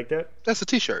 You like that? That's a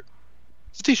t-shirt.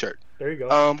 It's a t-shirt. There you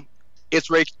go. It's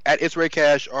Ray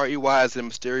Cash, REY as in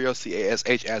Mysterio,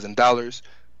 CASH as in dollars.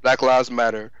 Black Lives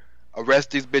Matter. Arrest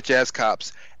these bitch ass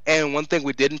cops. And one thing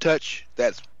we didn't touch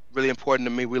that's really important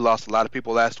to me, we lost a lot of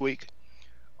people last week.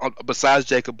 Besides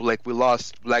Jacob Blake, we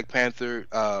lost Black Panther,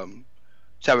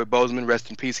 Chadwick Boseman,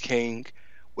 rest in peace, King.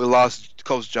 We lost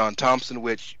Coach John Thompson,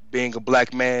 which, being a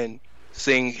black man,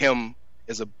 seeing him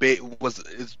is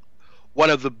one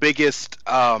of the biggest.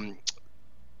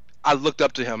 I looked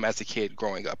up to him as a kid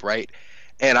growing up, right?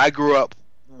 And I grew up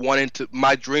wanting to.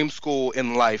 My dream school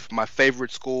in life, my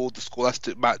favorite school, the school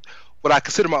what I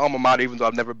consider my alma mater, even though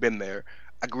I've never been there.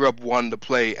 I grew up wanting to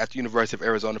play at the University of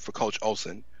Arizona for Coach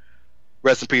Olsen.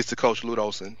 Rest in peace to Coach Lute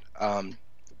Olsen. Gone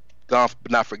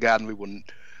but not forgotten.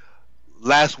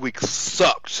 Last week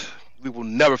sucked. We will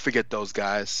never forget those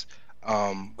guys.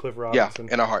 Cliff Robinson.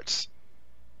 Yeah, in our hearts.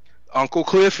 Uncle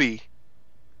Cliffy.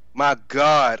 My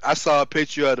God, I saw a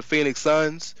picture of the Phoenix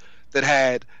Suns that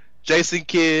had Jason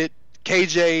Kidd,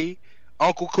 KJ,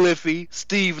 Uncle Cliffy,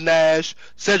 Steve Nash,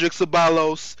 Cedric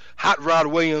Ceballos, Hot Rod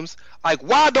Williams. Like,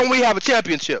 why don't we have a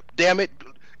championship? Damn it.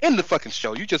 End the fucking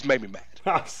show. You just made me mad.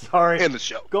 I'm sorry. End the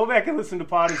show. Go back and listen to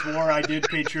Potter's War. I did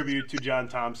pay tribute to John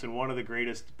Thompson, one of the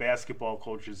greatest basketball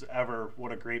coaches ever.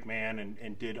 What a great man,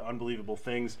 and did unbelievable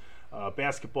things.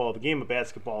 The game of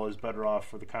basketball is better off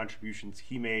for the contributions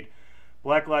he made.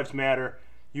 Black Lives Matter.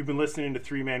 You've been listening to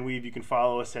 3-Man Weave. You can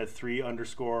follow us at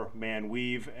 3_Man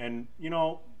Weave. And,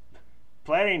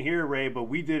 Platt ain't here, Ray, but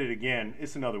we did it again.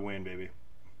 It's another win, baby.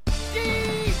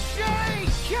 DJ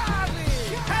Khaled.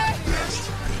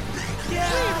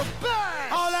 Yeah.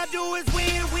 All I do is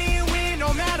win, win, win,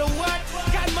 no matter what.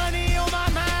 Got money on my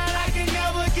mind, I can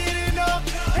never get enough.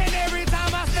 And every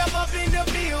time I step up in the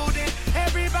building,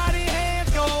 everybody hands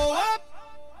go up.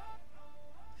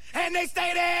 And they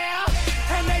stay there,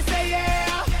 and they say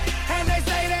yeah, and they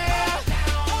say there.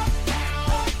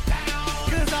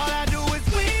 Cause all I do is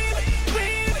win,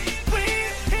 win,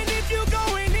 win. And if you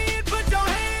going in, put your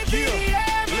hands in the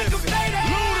air, make them stay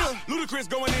there. Ludacris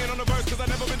going in on the verse, cause I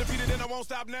never been defeated and I won't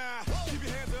stop now.